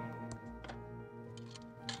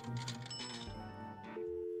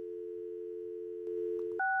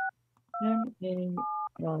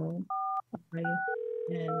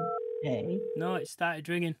 M-A-R-I-N-A. No, it started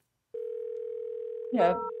ringing.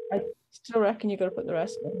 Yeah, I still reckon you got to put the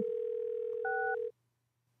rest in.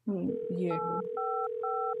 U.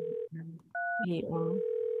 E-R.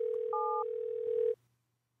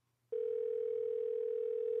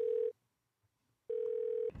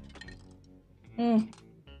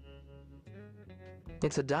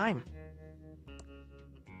 It's a dime.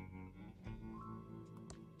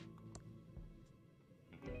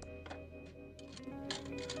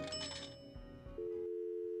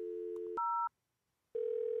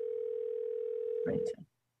 Right.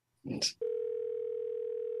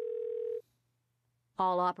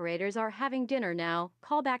 All operators are having dinner now.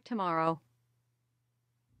 Call back tomorrow.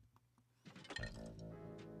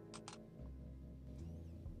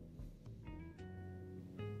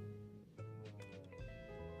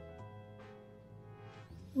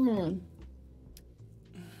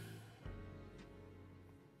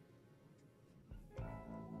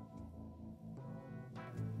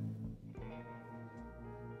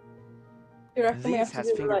 You reckon we have This to has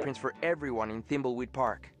do, fingerprints for everyone in Thimbleweed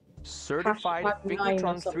Park. Certified #9 or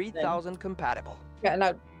Fingertron something? 3000 compatible. Get an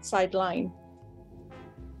outside line.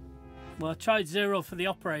 Well, I tried 0 for the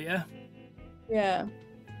operator. Yeah.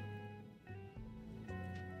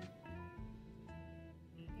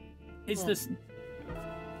 Is this?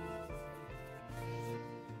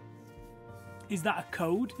 Is that a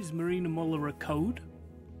code? Is Marina Muller a code?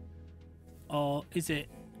 Or is it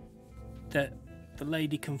that the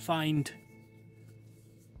lady can find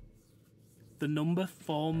the number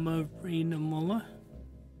for Marina Muller?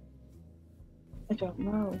 I don't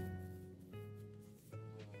know.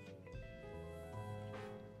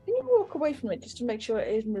 Can you walk away from it just to make sure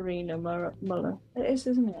it is Marina Muller? It is,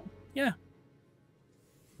 isn't it? Yeah.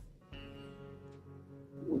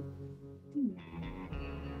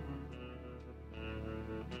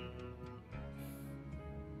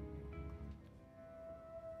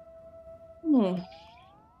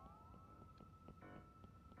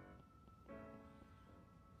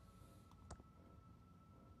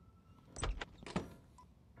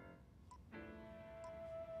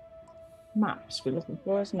 Maps we're looking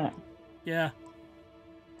for, isn't it? Yeah.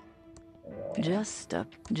 Just a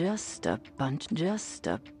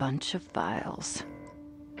bunch of files.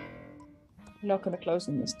 I'm not going to close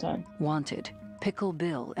them this time. Wanted, Pickle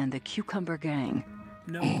Bill and the Cucumber Gang.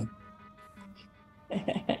 No.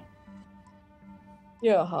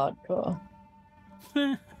 You're hardcore.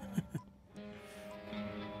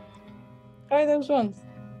 Try those ones.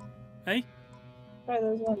 Hey? Try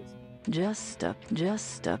those ones. Just a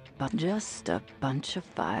bunch of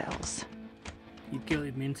files. You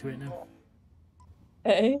guilted me into it now.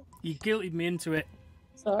 Hey? You guilted me into it.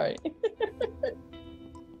 Sorry.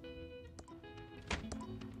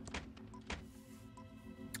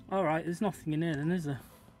 Alright, there's nothing in here then, is there?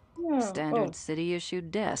 No. Standard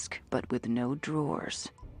city-issued desk, but with no drawers.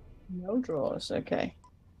 No drawers, okay.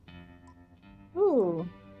 Ooh.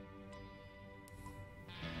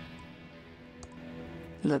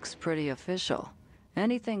 Looks pretty official.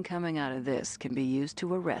 Anything coming out of this can be used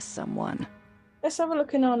to arrest someone. Let's have a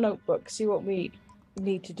look in our notebook, see what we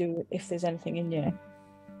need to do if there's anything in here.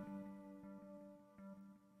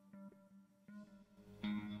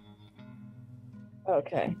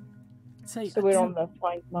 Okay. Say, so we're on the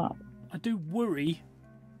find map. I do worry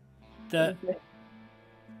that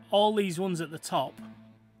all these ones at the top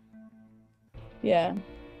are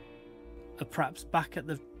perhaps back at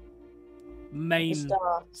the main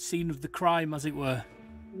scene of the crime, as it were.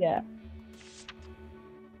 Yeah.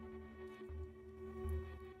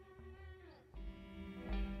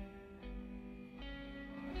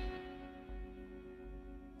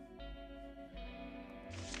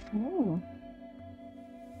 Oh.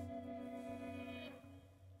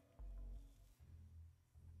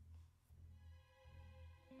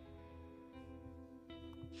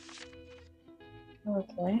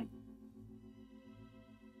 Okay.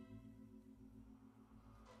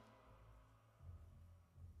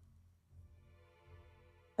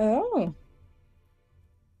 Oh.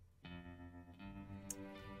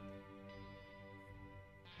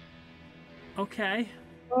 Okay.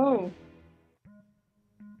 Oh.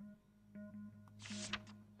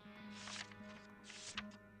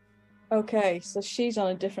 Okay, so she's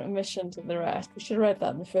on a different mission to the rest. We should have read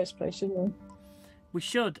that in the first place, shouldn't we? We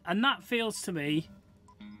should, and that feels to me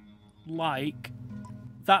like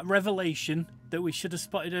that revelation that we should have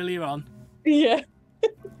spotted earlier on. Yeah.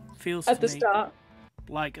 Feels at to the me start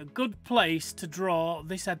like a good place to draw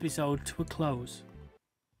this episode to a close.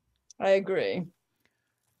 I agree.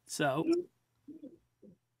 So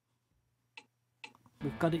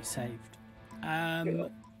we've got it saved.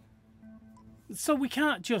 So we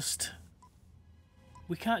can't just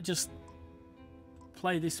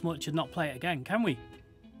play this much and not play it again, can we?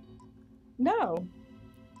 No.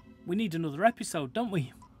 We need another episode, don't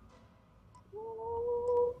we?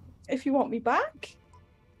 If you want me back?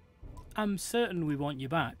 I'm certain we want you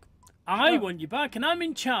back. I want you back, and I'm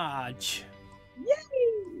in charge.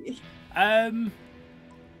 Yay!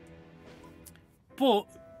 But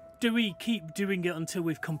do we keep doing it until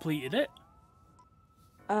we've completed it?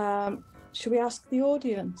 Should we ask the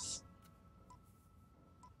audience?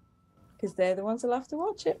 Because they're the ones that'll have to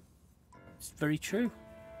watch it. It's very true.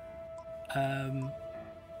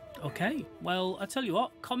 Okay. Well, I tell you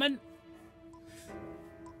what. Comment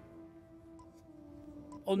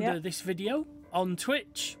under this video on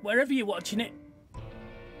Twitch, wherever you're watching it.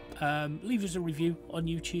 Leave us a review on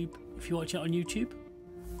YouTube if you watch it on YouTube.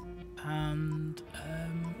 And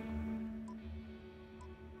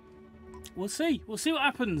we'll see. We'll see what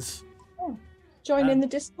happens. Oh. Join in the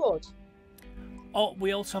Discord. Oh,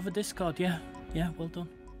 we also have a Discord. Yeah. Yeah. Well done.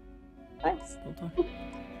 Thanks. Well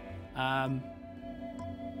done.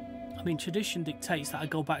 I mean, tradition dictates that I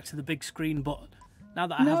go back to the big screen, but now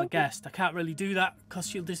that I have a guest, I can't really do that because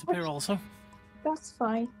she'll disappear also. That's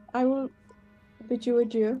fine. I will bid you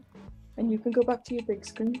adieu, and you can go back to your big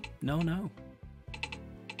screen. No,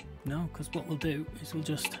 because what we'll do is we'll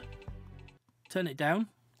just turn it down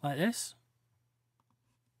like this.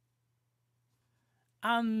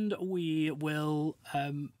 And we will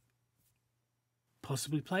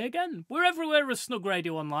possibly play again. We're everywhere as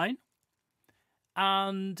Snugradio Online.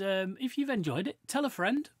 And if you've enjoyed it, tell a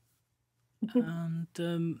friend. And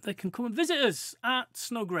they can come and visit us at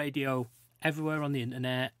Snugradio everywhere on the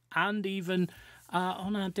internet, and even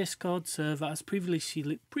on our Discord server, as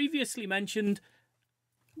previously mentioned.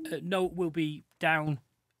 Note will be down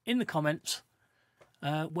in the comments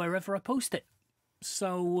wherever I post it.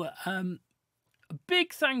 So a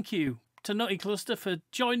big thank you to Nutty Cluster for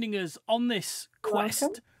joining us on this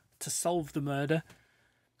quest to solve the murder.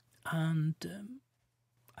 And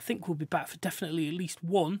I think we'll be back for definitely at least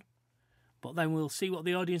one. But then we'll see what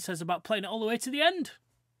the audience says about playing it all the way to the end.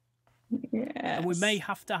 Yes. And we may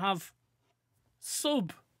have to have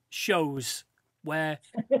sub-shows where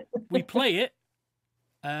we play it,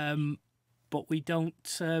 but we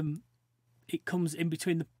don't... it comes in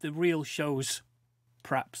between the real shows,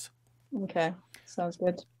 perhaps. Okay, sounds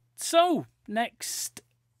good. So, next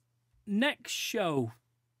show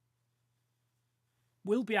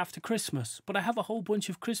will be after Christmas, but I have a whole bunch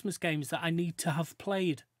of Christmas games that I need to have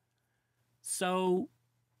played. So,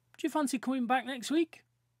 do you fancy coming back next week?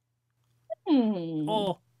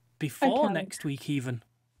 Or before next week, even?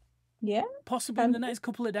 Yeah. Possibly in the next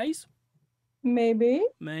couple of days? Maybe.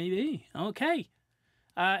 Maybe. Okay.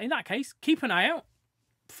 In that case, keep an eye out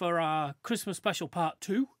for our Christmas special part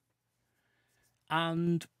 2.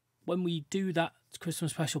 And when we do that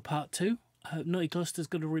Christmas special part 2, Nutty Cluster's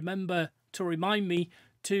going to remember to remind me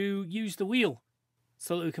to use the wheel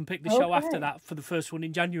so that we can pick the show after that for the first one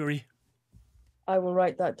in January. I will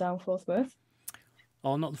write that down forthwith.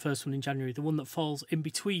 Or not the first one in January, the one that falls in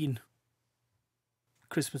between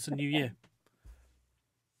Christmas and New Year.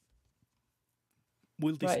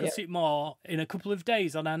 We'll discuss it more in a couple of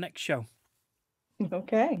days on our next show.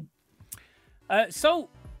 Okay. So,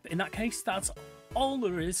 in that case, that's all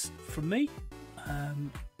there is from me.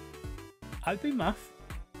 I've been Math.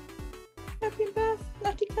 I've been Beth,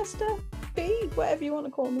 Nutty Cluster, B, whatever you want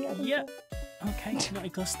to call me. Yeah. Okay, Nutty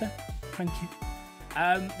Cluster. Thank you.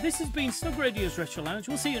 This has been Snugradio's Retro Lounge.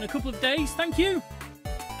 We'll see you in a couple of days. Thank you.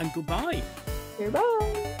 And goodbye.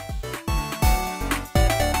 Goodbye.